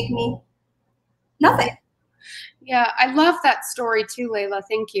 Doesn't make me nothing. Yeah, I love that story too, Laila.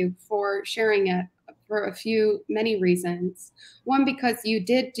 Thank you for sharing it for many reasons. One, because you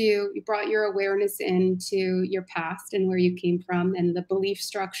brought your awareness into your past and where you came from and the belief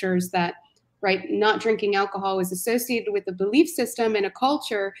structures that, right, not drinking alcohol was associated with a belief system and a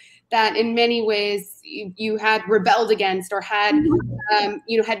culture that in many ways you had rebelled against or had,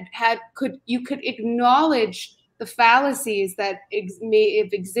 you could acknowledge the fallacies that may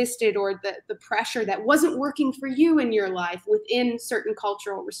have existed or the pressure that wasn't working for you in your life within certain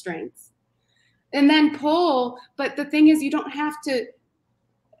cultural restraints. And then but the thing is, you don't have to,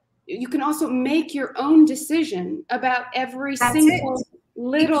 you can also make your own decision about every single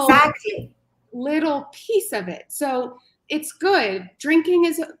little piece of it. So it's good. Drinking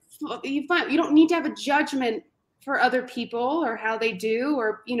is, you don't need to have a judgment for other people or how they do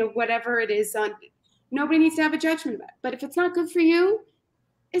or, whatever it is on. Nobody needs to have a judgment about it. But if it's not good for you,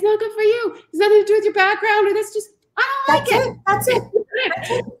 it's not good for you. It's nothing to do with your background, or that's just, I don't like it. That's it.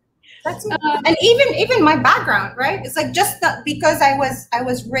 That's it. And even my background, right? It's like just because I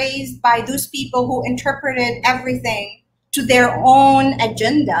was raised by those people who interpreted everything to their own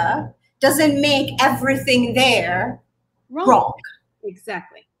agenda doesn't make everything there wrong.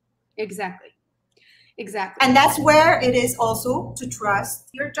 Exactly. And that's where it is also to trust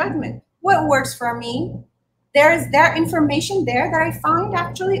your judgment. What works for me? There's information there that I find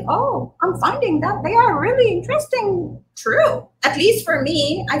actually, I'm finding that they are really interesting, true. At least for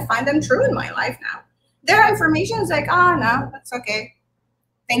me, I find them true in my life now. Their information is like, no, that's okay.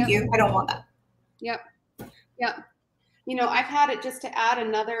 Thank you. I don't want that. Yep. I've had it, just to add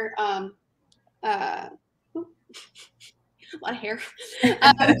another, a lot of hair,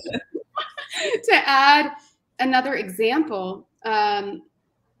 to add another example. I've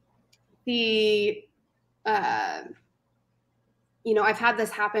had this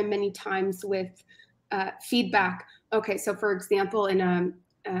happen many times with feedback. Okay, so for example,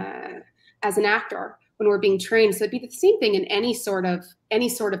 as an actor, when we're being trained, so it'd be the same thing in any sort of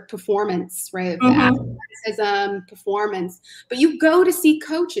performance, right? Athleticism, performance. But you go to see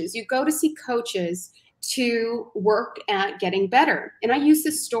coaches. To work at getting better. And I use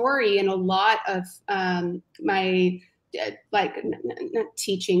this story in a lot of my not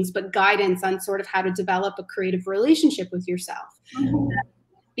teachings, but guidance on sort of how to develop a creative relationship with yourself.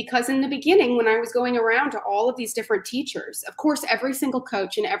 Because in the beginning, when I was going around to all of these different teachers, of course, every single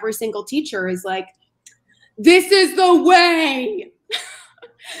coach and every single teacher is like, this is the way.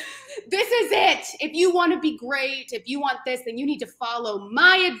 This is it. If you want to be great, if you want this, then you need to follow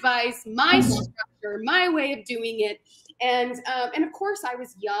my advice, my structure, my way of doing it. And of course, I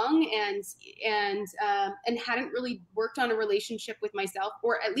was young and hadn't really worked on a relationship with myself,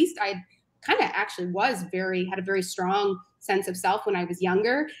 or at least I kind of actually had a very strong sense of self when I was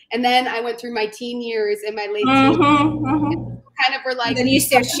younger. And then I went through my teen years and my late teens, kind of were like, then you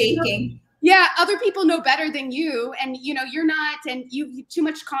start shaking. Yeah, other people know better than you, and you're not, and you have too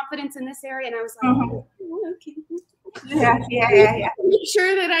much confidence in this area. And I was like, okay, yeah. Make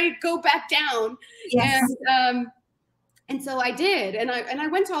sure that I go back down. Yes. And so I did, and I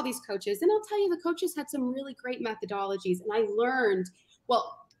went to all these coaches, and I'll tell you, the coaches had some really great methodologies, and I learned.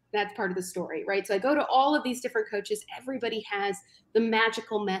 Well, that's part of the story, right? So I go to all of these different coaches. Everybody has the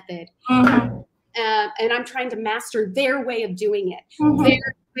magical method, and I'm trying to master their way of doing it.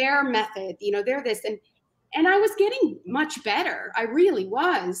 Their method, they're this, and I was getting much better. I really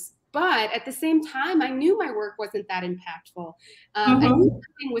was. But at the same time, I knew my work wasn't that impactful. I knew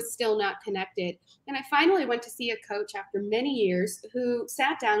something was still not connected. And I finally went to see a coach after many years who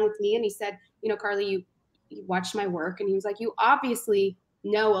sat down with me and he said, Carly, you watched my work. And he was like, you obviously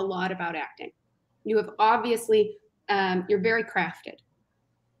know a lot about acting. You have obviously, you're very crafted.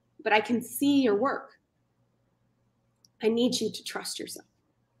 But I can see your work. I need you to trust yourself.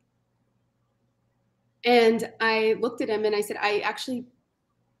 And I looked at him and I said, I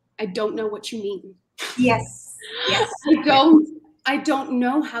don't know what you mean. Yes. I don't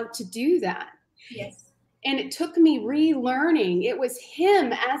know how to do that. Yes. And it took me relearning. It was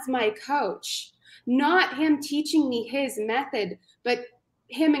him as my coach, not him teaching me his method, but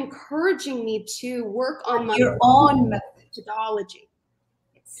him encouraging me to work on my own methodology.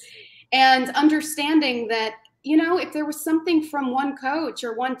 Yes. And understanding that, if there was something from one coach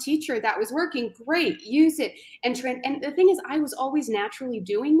or one teacher that was working, great, use it. And the thing is, I was always naturally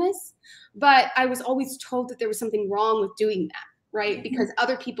doing this, but I was always told that there was something wrong with doing that, right? Because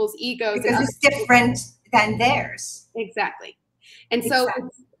other people's egos. Because it's different than theirs. Exactly. And so,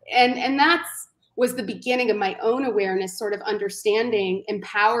 and was the beginning of my own awareness, sort of understanding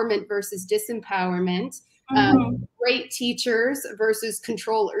empowerment versus disempowerment, great teachers versus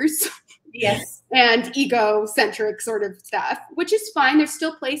controllers. Yes. And egocentric sort of stuff, which is fine. There's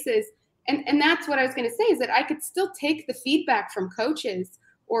still places. And that's what I was going to say, is that I could still take the feedback from coaches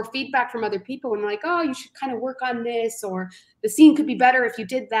or feedback from other people and like, oh, you should kind of work on this, or the scene could be better if you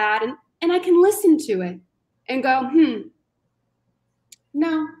did that. And I can listen to it and go,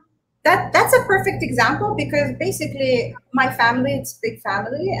 no. That's a perfect example, because basically my family, it's a big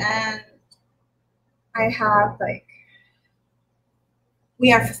family, and I have like,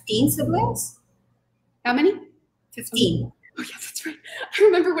 we are 15 siblings. How many? 15. Oh yeah, that's right. I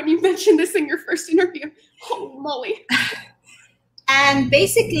remember when you mentioned this in your first interview. Holy moly. And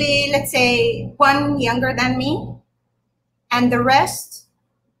basically, let's say one younger than me, and the rest,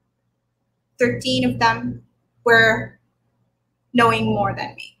 13 of them, were knowing more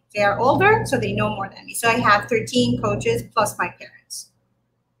than me. They are older, so they know more than me. So I have 13 coaches plus my parents.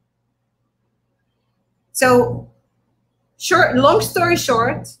 So long story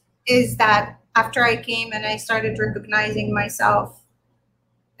short is that after I came and I started recognizing myself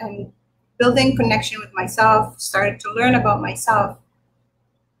and building connection with myself, started to learn about myself,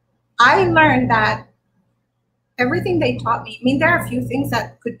 I learned that everything they taught me, I mean, there are a few things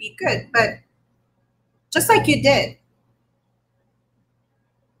that could be good, but just like you did,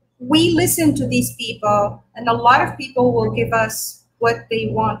 we listen to these people, and a lot of people will give us what they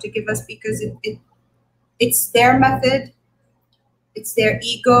want to give us because it's their method, it's their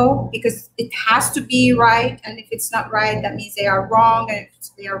ego, because it has to be right, and if it's not right, that means they are wrong, and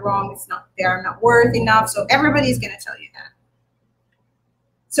if they are wrong, they are not worth enough. So everybody's going to tell you that.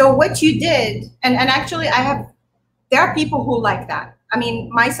 So what you did, and actually there are people who like that. I mean,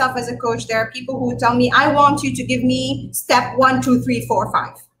 myself as a coach, there are people who tell me, I want you to give me step 1, 2, 3, 4,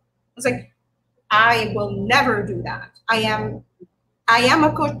 5. It's like, I will never do that. I am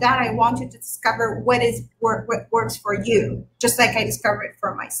a coach that I want you to discover what works for you, just like I discovered it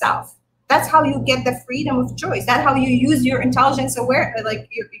for myself. That's how you get the freedom of choice. That's how you use your intelligence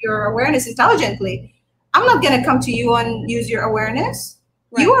your awareness intelligently. I'm not going to come to you and use your awareness.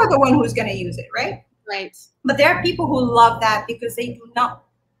 Right. You are the one who's going to use it, right? Right. But there are people who love that because they do not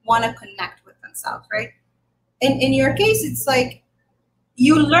want to connect with themselves, right? In your case, it's like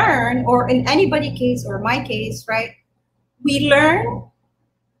you learn, or in anybody's case or my case, right? We learn,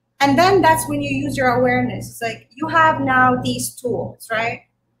 and then that's when you use your awareness. It's like you have now these tools, right?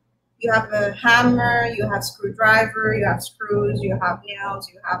 You have a hammer, you have screwdriver, you have screws, you have nails,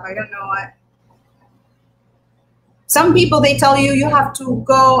 you have I don't know what. Some people, they tell you you have to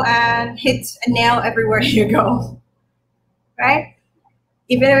go and hit a nail everywhere you go, right?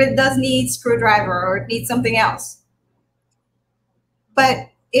 Even if it does need screwdriver or it needs something else.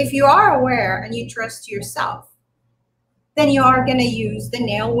 But if you are aware and you trust yourself, then you are going to use the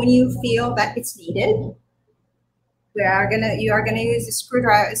nail when you feel that it's needed. You are going to use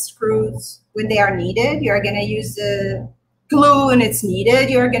the screws when they are needed. You are going to use the glue when it's needed.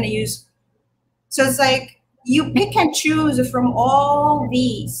 You are going to use. So it's like you pick and choose from all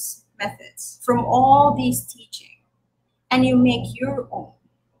these methods, from all these teaching, and you make your own.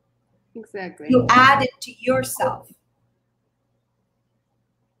 Exactly. You add it to yourself.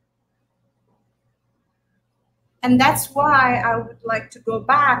 And that's why I would like to go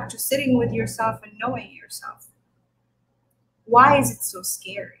back to sitting with yourself and knowing yourself. Why is it so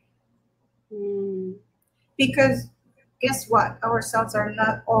scary? Because guess what? Ourselves are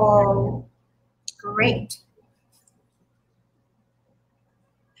not all great.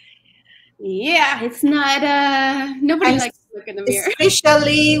 Yeah, it's not, nobody likes to look in the mirror.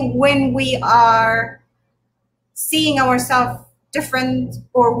 Especially when we are seeing ourselves different,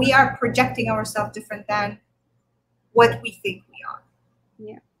 or we are projecting ourselves different than what we think we are.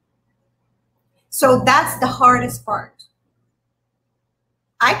 Yeah. So that's the hardest part.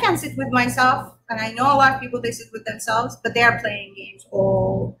 I can sit with myself, and I know a lot of people, they sit with themselves, but they are playing games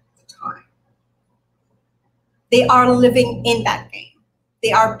all the time. They are living in that game.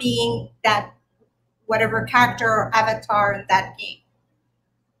 They are being that whatever character or avatar in that game.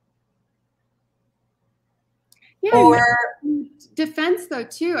 Yeah, or defense though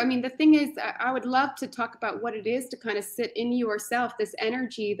too. I mean, the thing is, I would love to talk about what it is to kind of sit in yourself, this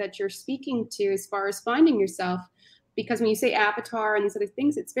energy that you're speaking to as far as finding yourself. Because when you say avatar and these other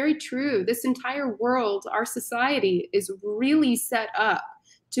things, it's very true. This entire world, our society, is really set up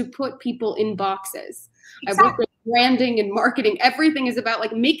to put people in boxes. Exactly. I work with branding and marketing. Everything is about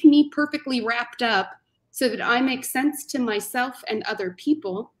like, make me perfectly wrapped up so that I make sense to myself and other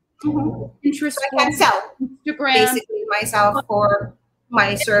people. Pinterest, so I can sell Instagram, basically myself for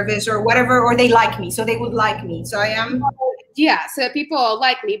my service or whatever, or they like me, so they would like me. So I am. Yeah, so people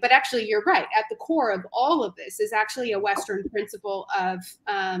like me, but actually you're right. At the core of all of this is actually a Western principle of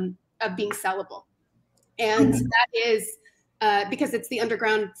being sellable. And that is because it's the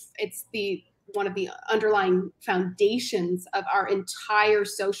underground, it's the one of the underlying foundations of our entire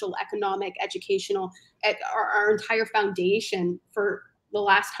social, economic, educational, our entire foundation for the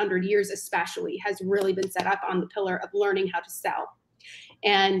last 100 years especially has really been set up on the pillar of learning how to sell.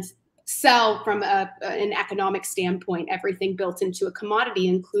 And sell from an economic standpoint, everything built into a commodity,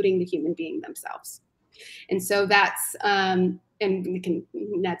 including the human being themselves. And so that's, and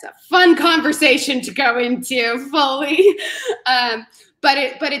that's a fun conversation to go into fully. But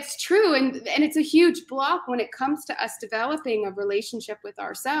it's true, and it's a huge block when it comes to us developing a relationship with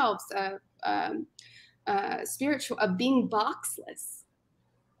ourselves, spiritual, of being boxless.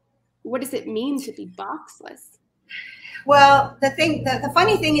 What does it mean to be boxless? Well, the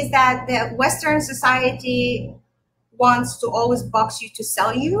funny thing is that the Western society wants to always box you to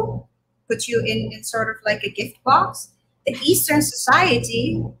sell you, put you in sort of like a gift box. The Eastern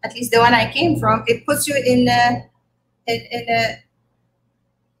society, at least the one I came from, it puts you in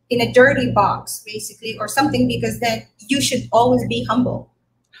a dirty box, basically, or something, because then you should always be humble.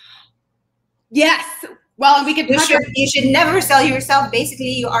 Yes. Well, we could. You should never sell yourself.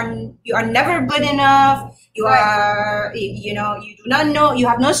 Basically, you are never good enough. You are, you do not know. You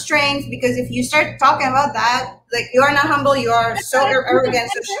have no strength, because if you start talking about that, like, you are not humble. You are so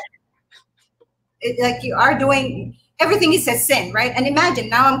arrogant. Like, you are doing everything is a sin, right? And imagine,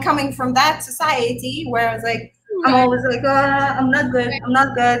 now I'm coming from that society where I was like, I'm always like, I'm not good. I'm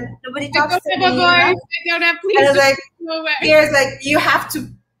not good. Nobody talks to me. I don't have, please. And I was like, here's like, you have to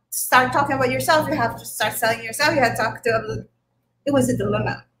start talking about yourself. You have to start selling yourself. You have to talk to. It was a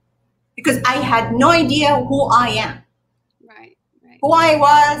dilemma, because I had no idea who I am. Right. Who I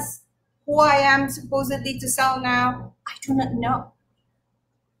was, who I am supposedly to sell now, I do not know.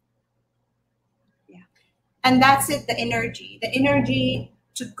 Yeah. And that's it, the energy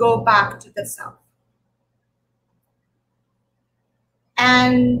to go back to the self.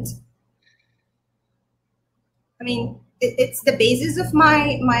 And I mean, it's the basis of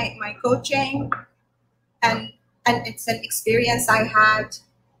my coaching, and it's an experience I had,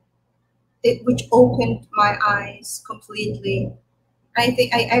 which opened my eyes completely. I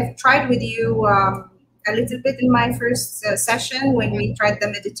think I've tried with you a little bit in my first session when we tried the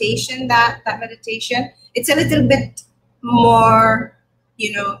meditation. That meditation, it's a little bit more,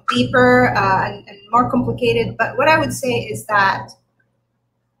 deeper and more complicated. But what I would say is that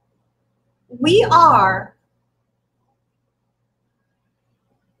we are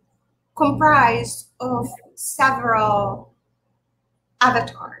comprised of several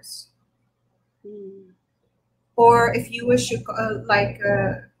avatars. Or if you wish,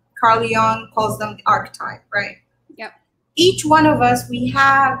 Carl Jung calls them the archetype, right? Yep. Each one of us, we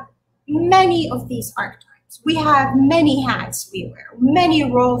have many of these archetypes. We have many hats we wear, many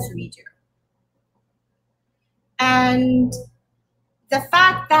roles we do. And the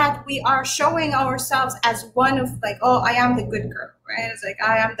fact that we are showing ourselves as one of, like, oh, I am the good girl, right? It's like,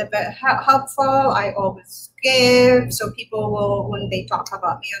 I am the helpful, I always give. So people will, when they talk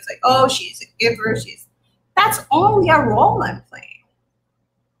about me, it's like, oh, she's a giver, that's only a role I'm playing.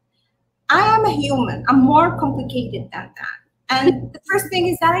 I am a human. I'm more complicated than that. And the first thing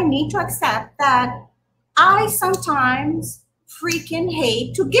is that I need to accept that I sometimes freaking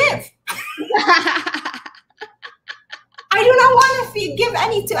hate to give. I do not want to give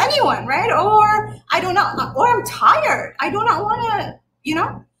any to anyone, right? Or I'm tired. I do not want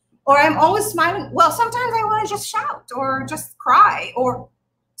to, or I'm always smiling. Well, sometimes I want to just shout or just cry, or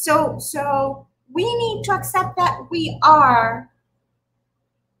so we need to accept that we are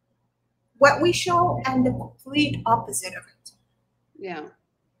what we show and the complete opposite of it. Yeah.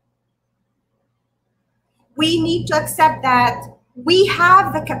 We need to accept that we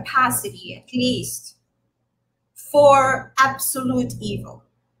have the capacity, at least, for absolute evil.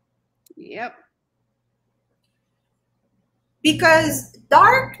 Yep. Because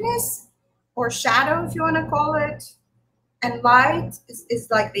darkness, or shadow, if you want to call it, and light is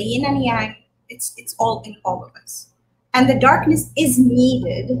like the yin and yang. It's all in all of us. And the darkness is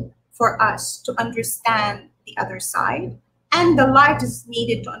needed for us to understand the other side, and the light is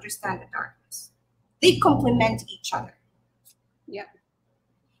needed to understand the darkness. They complement each other. Yeah.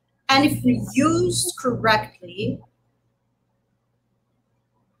 And if we use correctly,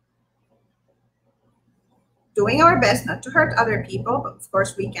 doing our best not to hurt other people, but of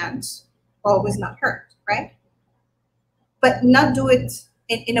course we can't always not hurt, right? But not do it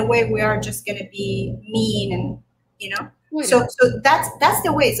in a way we are just going to be mean and, So that's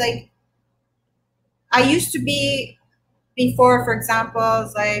the way. It's like, I used to be before, for example,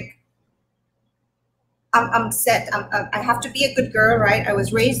 it's like, I'm set. I have to be a good girl, right? I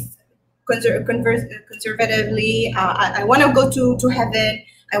was raised conservatively. I want to go to heaven.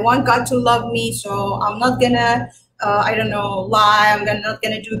 I want God to love me, so I'm not gonna, I don't know, lie. Not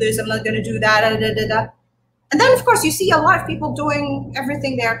gonna do this. I'm not gonna do that. Da, da, da, da. And then, of course, you see a lot of people doing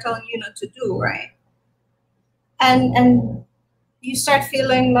everything they are telling you not to do, right? And you start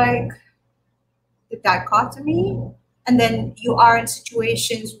feeling like the dichotomy. And then you are in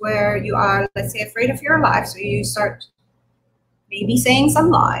situations where you are, let's say, afraid of your life. So you start maybe saying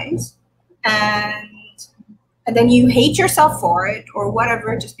some lies, and then you hate yourself for it or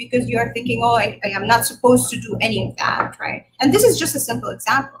whatever, just because you are thinking, oh, I am not supposed to do any of that, right? And this is just a simple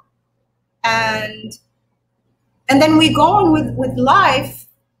example. And then we go on with life.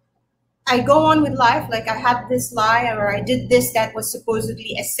 I go on with life like I had this lie, or I did this that was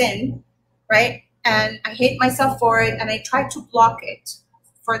supposedly a sin, right? And I hate myself for it, and I try to block it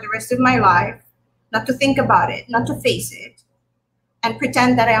for the rest of my life, not to think about it, not to face it, and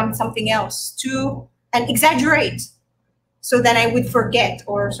pretend that I am something else and exaggerate so that I would forget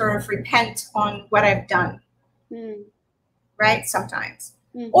or sort of repent on what I've done, right? Sometimes.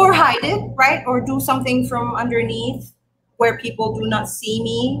 Or hide it, right? Or do something from underneath where people do not see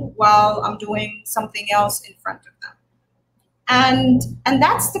me while I'm doing something else in front of them. And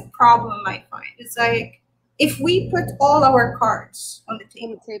that's the problem I find. It's like, if we put all our cards on the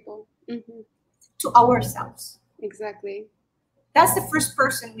table, to ourselves. Exactly. That's the first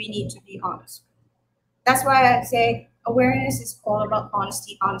person we need to be honest with. That's why I say awareness is all about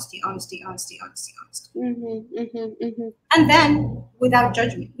honesty, honesty, honesty, honesty, honesty, honesty. And then without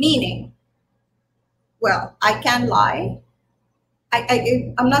judgment, meaning, well, I can lie.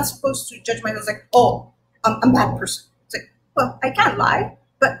 I'm not supposed to judge myself like, oh, I'm a bad person. It's like, well, I can lie,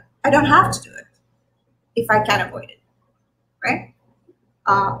 but I don't have to do it if I can avoid it, right?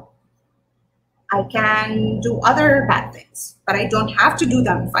 I can do other bad things, but I don't have to do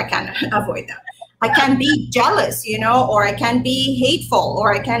them if I can avoid them. I can be jealous, or I can be hateful,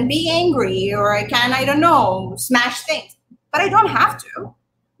 or I can be angry, or I can, I don't know, smash things, but I don't have to.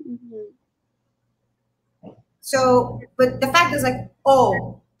 So, but the fact is like,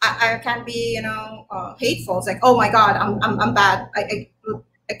 oh, I can be, hateful. It's like, oh my God, I'm bad. I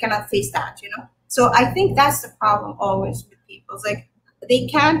cannot face that, So I think that's the problem always with people. It's like, they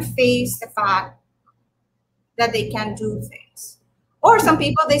can't face the fact that they can do things. Or some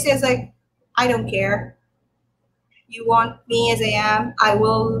people, they say, it's like, I don't care. You want me as I am, I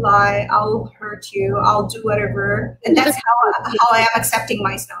will lie, I'll hurt you, I'll do whatever. And that's how I am accepting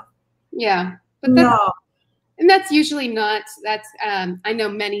myself. Yeah. But no. And that's usually not, I know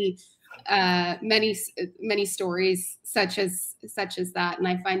many stories such as that. And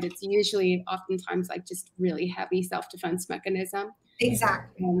I find it's usually oftentimes like just really heavy self-defense mechanism.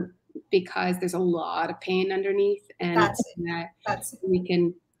 Exactly. Because there's a lot of pain underneath, and that's it. We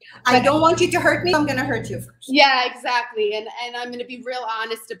can. I don't want you to hurt me. I'm going to hurt you first. Yeah, exactly. And I'm going to be real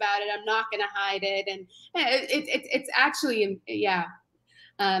honest about it. I'm not going to hide it. And it's actually, yeah.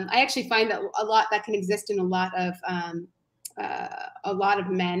 I actually find that a lot that can exist in a lot of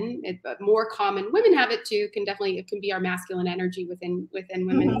men. But more common. Women have it too. It can be our masculine energy within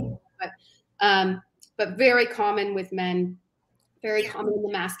women, but very common with men. Very common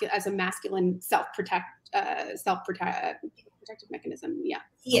in as a masculine self-protective mechanism. Yeah.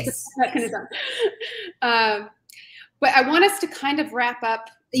 Yes. Mechanism. But I want us to kind of wrap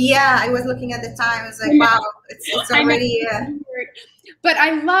up. Yeah, I was looking at the time. I was like, wow, it's already. But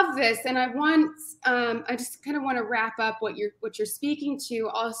I love this, and I just kind of want to wrap up what you're speaking to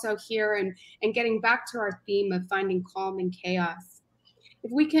also here, and getting back to our theme of finding calm in chaos.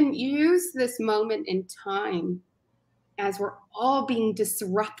 If we can use this moment in time as we're all being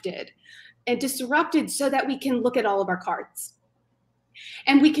disrupted so that we can look at all of our cards.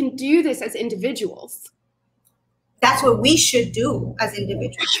 And we can do this as individuals. That's what we should do as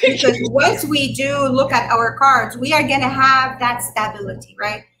individuals. Because once we do look at our cards, we are going to have that stability,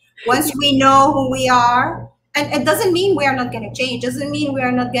 right? Once we know who we are, and it doesn't mean we are not going to change. It doesn't mean we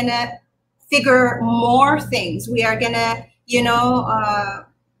are not going to figure more things. We are going to,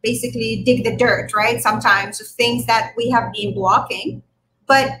 basically dig the dirt, right? Sometimes of things that we have been blocking,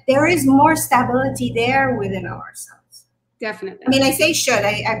 but there is more stability there within ourselves. Definitely. I mean, I say should,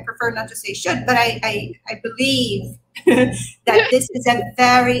 I prefer not to say should, but I believe that this is a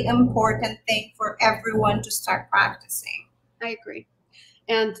very important thing for everyone to start practicing. I agree.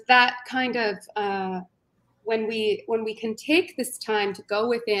 And that kind of, when we can take this time to go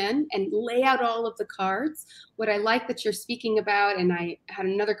within and lay out all of the cards, what I like that you're speaking about, and I had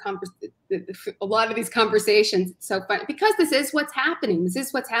a lot of these conversations, it's so fun, because this is what's happening. This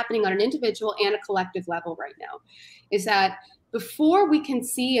is what's happening on an individual and a collective level right now, is that before we can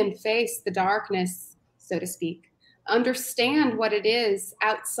see and face the darkness, so to speak, understand what it is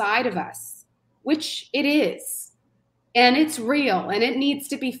outside of us, which it is, and it's real, and it needs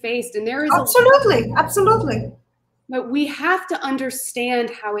to be faced. And there is absolutely. But we have to understand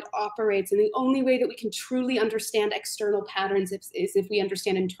how it operates, and the only way that we can truly understand external patterns is if we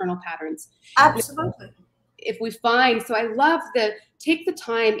understand internal patterns. Absolutely. If we find, so I love take the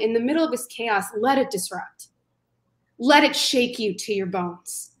time in the middle of this chaos, let it disrupt. Let it shake you to your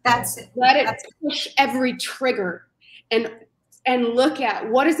bones. That's it. Let it push every trigger and look at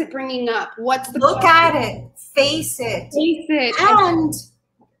what is it bringing up? What's the look at it, face it. Face it. And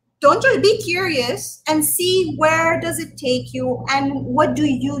don't just be curious and see where does it take you and what do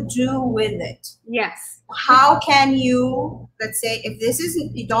you do with it? Yes. How can you, let's say, if this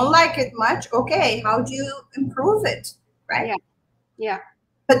isn't, you don't like it much, okay, how do you improve it, right? Yeah. Yeah.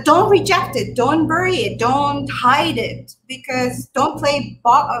 But don't reject it. Don't bury it. Don't hide it. Because don't play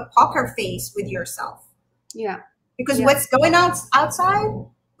poker face with yourself. Yeah. Because what's going on outside,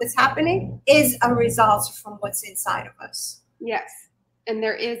 what's happening, is a result from what's inside of us. Yes. And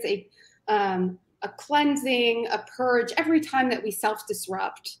there is a cleansing, a purge every time that we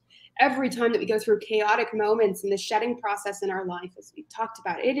self-disrupt, every time that we go through chaotic moments in the shedding process in our life, as we talked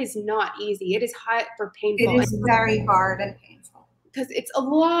about. It is not easy. It is hyper painful. It is very hard and painful. Because it's a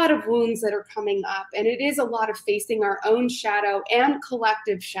lot of wounds that are coming up, and it is a lot of facing our own shadow and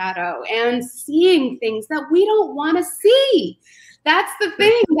collective shadow and seeing things that we don't want to see. That's the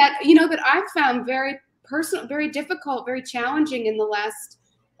thing that, that I've found very personal, very difficult, very challenging in the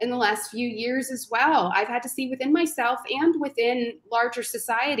last few years as well. I've had to see within myself and within larger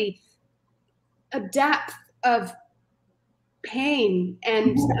society a depth of pain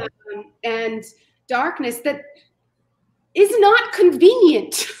and darkness that is not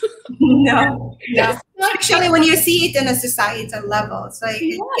convenient. No. Especially when you see it in a societal level. It's like,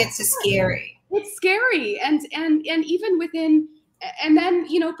 it gets scary. It's scary. And even within, and then,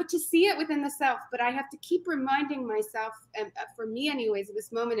 but to see it within the self. But I have to keep reminding myself, and for me anyways, at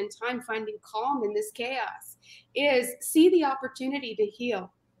this moment in time, finding calm in this chaos is see the opportunity to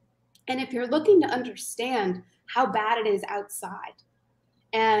heal. And if you're looking to understand how bad it is outside,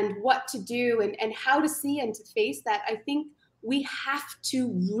 and what to do and how to see and to face that, I think we have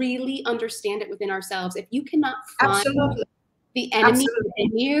to really understand it within ourselves. If you cannot find the enemy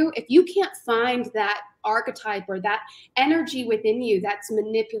within you, if you can't find that archetype or that energy within you that's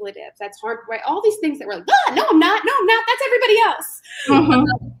manipulative, that's hard, right? All these things that we're like, no, I'm not, that's everybody else.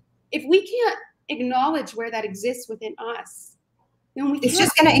 Mm-hmm. If we can't acknowledge where that exists within us, then it's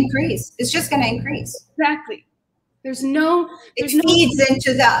just going to increase. It's just going to increase. Exactly. It feeds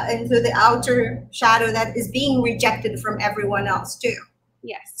into the outer shadow that is being rejected from everyone else too.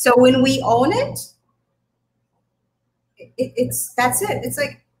 Yes. So when we own it, that's it. It's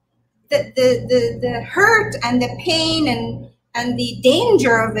like the hurt and the pain and the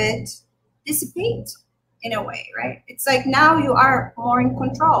danger of it dissipate in a way, right? It's like now you are more in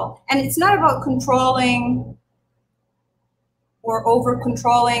control, and it's not about controlling or over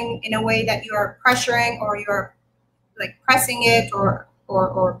controlling in a way that you are pressuring or you're like pressing it or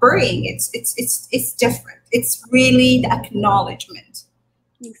burying it. It's different. It's really the acknowledgement.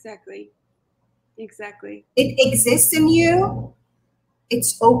 Exactly. It exists in you.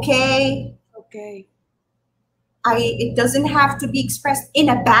 It's okay. Okay. It doesn't have to be expressed in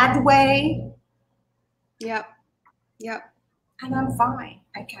a bad way. Yep. And I'm fine.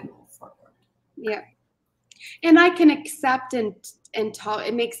 I can move forward. Yeah. And I can accept and talk.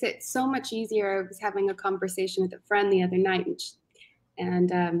 It makes it so much easier. I was having a conversation with a friend the other night,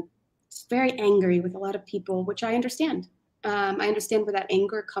 and she's very angry with a lot of people, which I understand. I understand where that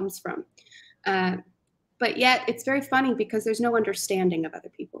anger comes from. But yet it's very funny because there's no understanding of other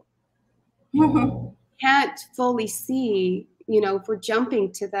people. Mm-hmm. Can't fully see, if we're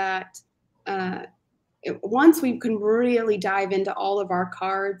jumping to that, once we can really dive into all of our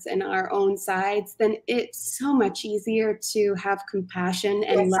cards and our own sides, then it's so much easier to have compassion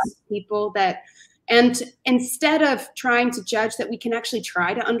and love people and instead of trying to judge, that we can actually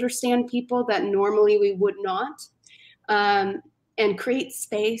try to understand people that normally we would not, and create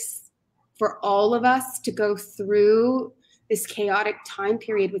space for all of us to go through this chaotic time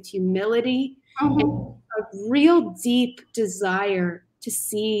period with humility and a real deep desire to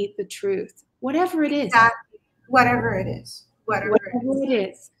see the truth. Whatever it is. Exactly. Whatever it is. Whatever it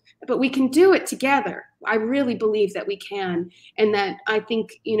is. But we can do it together. I really believe that we can. And that I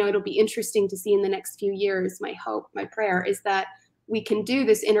think, it'll be interesting to see in the next few years. My hope, my prayer is that we can do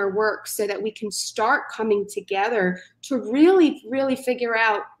this inner work so that we can start coming together to really, really figure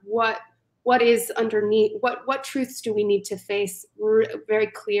out what what is underneath, what truths do we need to face very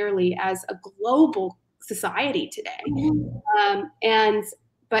clearly as a global society today.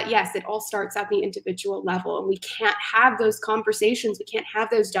 But yes, it all starts at the individual level, and we can't have those conversations, we can't have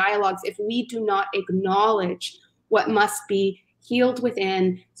those dialogues if we do not acknowledge what must be healed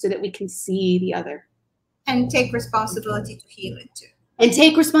within so that we can see the other. And take responsibility to heal it too. And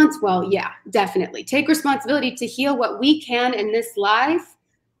take well, yeah, definitely. Take responsibility to heal what we can in this life.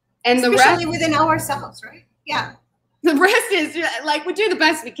 And especially the rest within ourselves, right? Yeah. The rest is like, we do the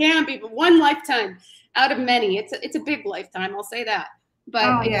best we can, people. One lifetime out of many. It's a big lifetime, I'll say that. But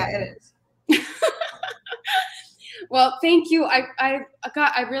oh yeah, it is. Well, thank you. I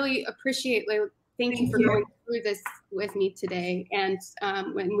really appreciate, Laila. Thank you for going through this with me today, and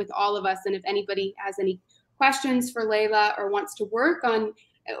with all of us. And if anybody has any questions for Laila or wants to work on,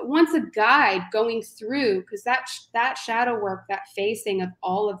 wants a guide going through, because that shadow work, that facing of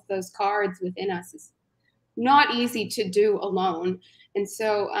all of those cards within us is not easy to do alone. And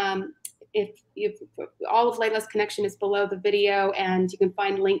so if all of Laila's connection is below the video, and you can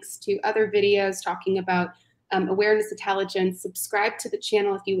find links to other videos talking about awareness intelligence. Subscribe to the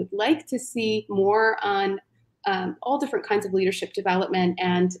channel if you would like to see more on all different kinds of leadership development,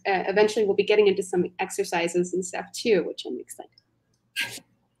 and eventually we'll be getting into some exercises and stuff too, which I'm excited.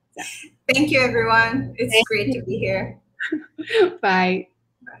 So. Thank you, everyone. It's great to be here. Bye.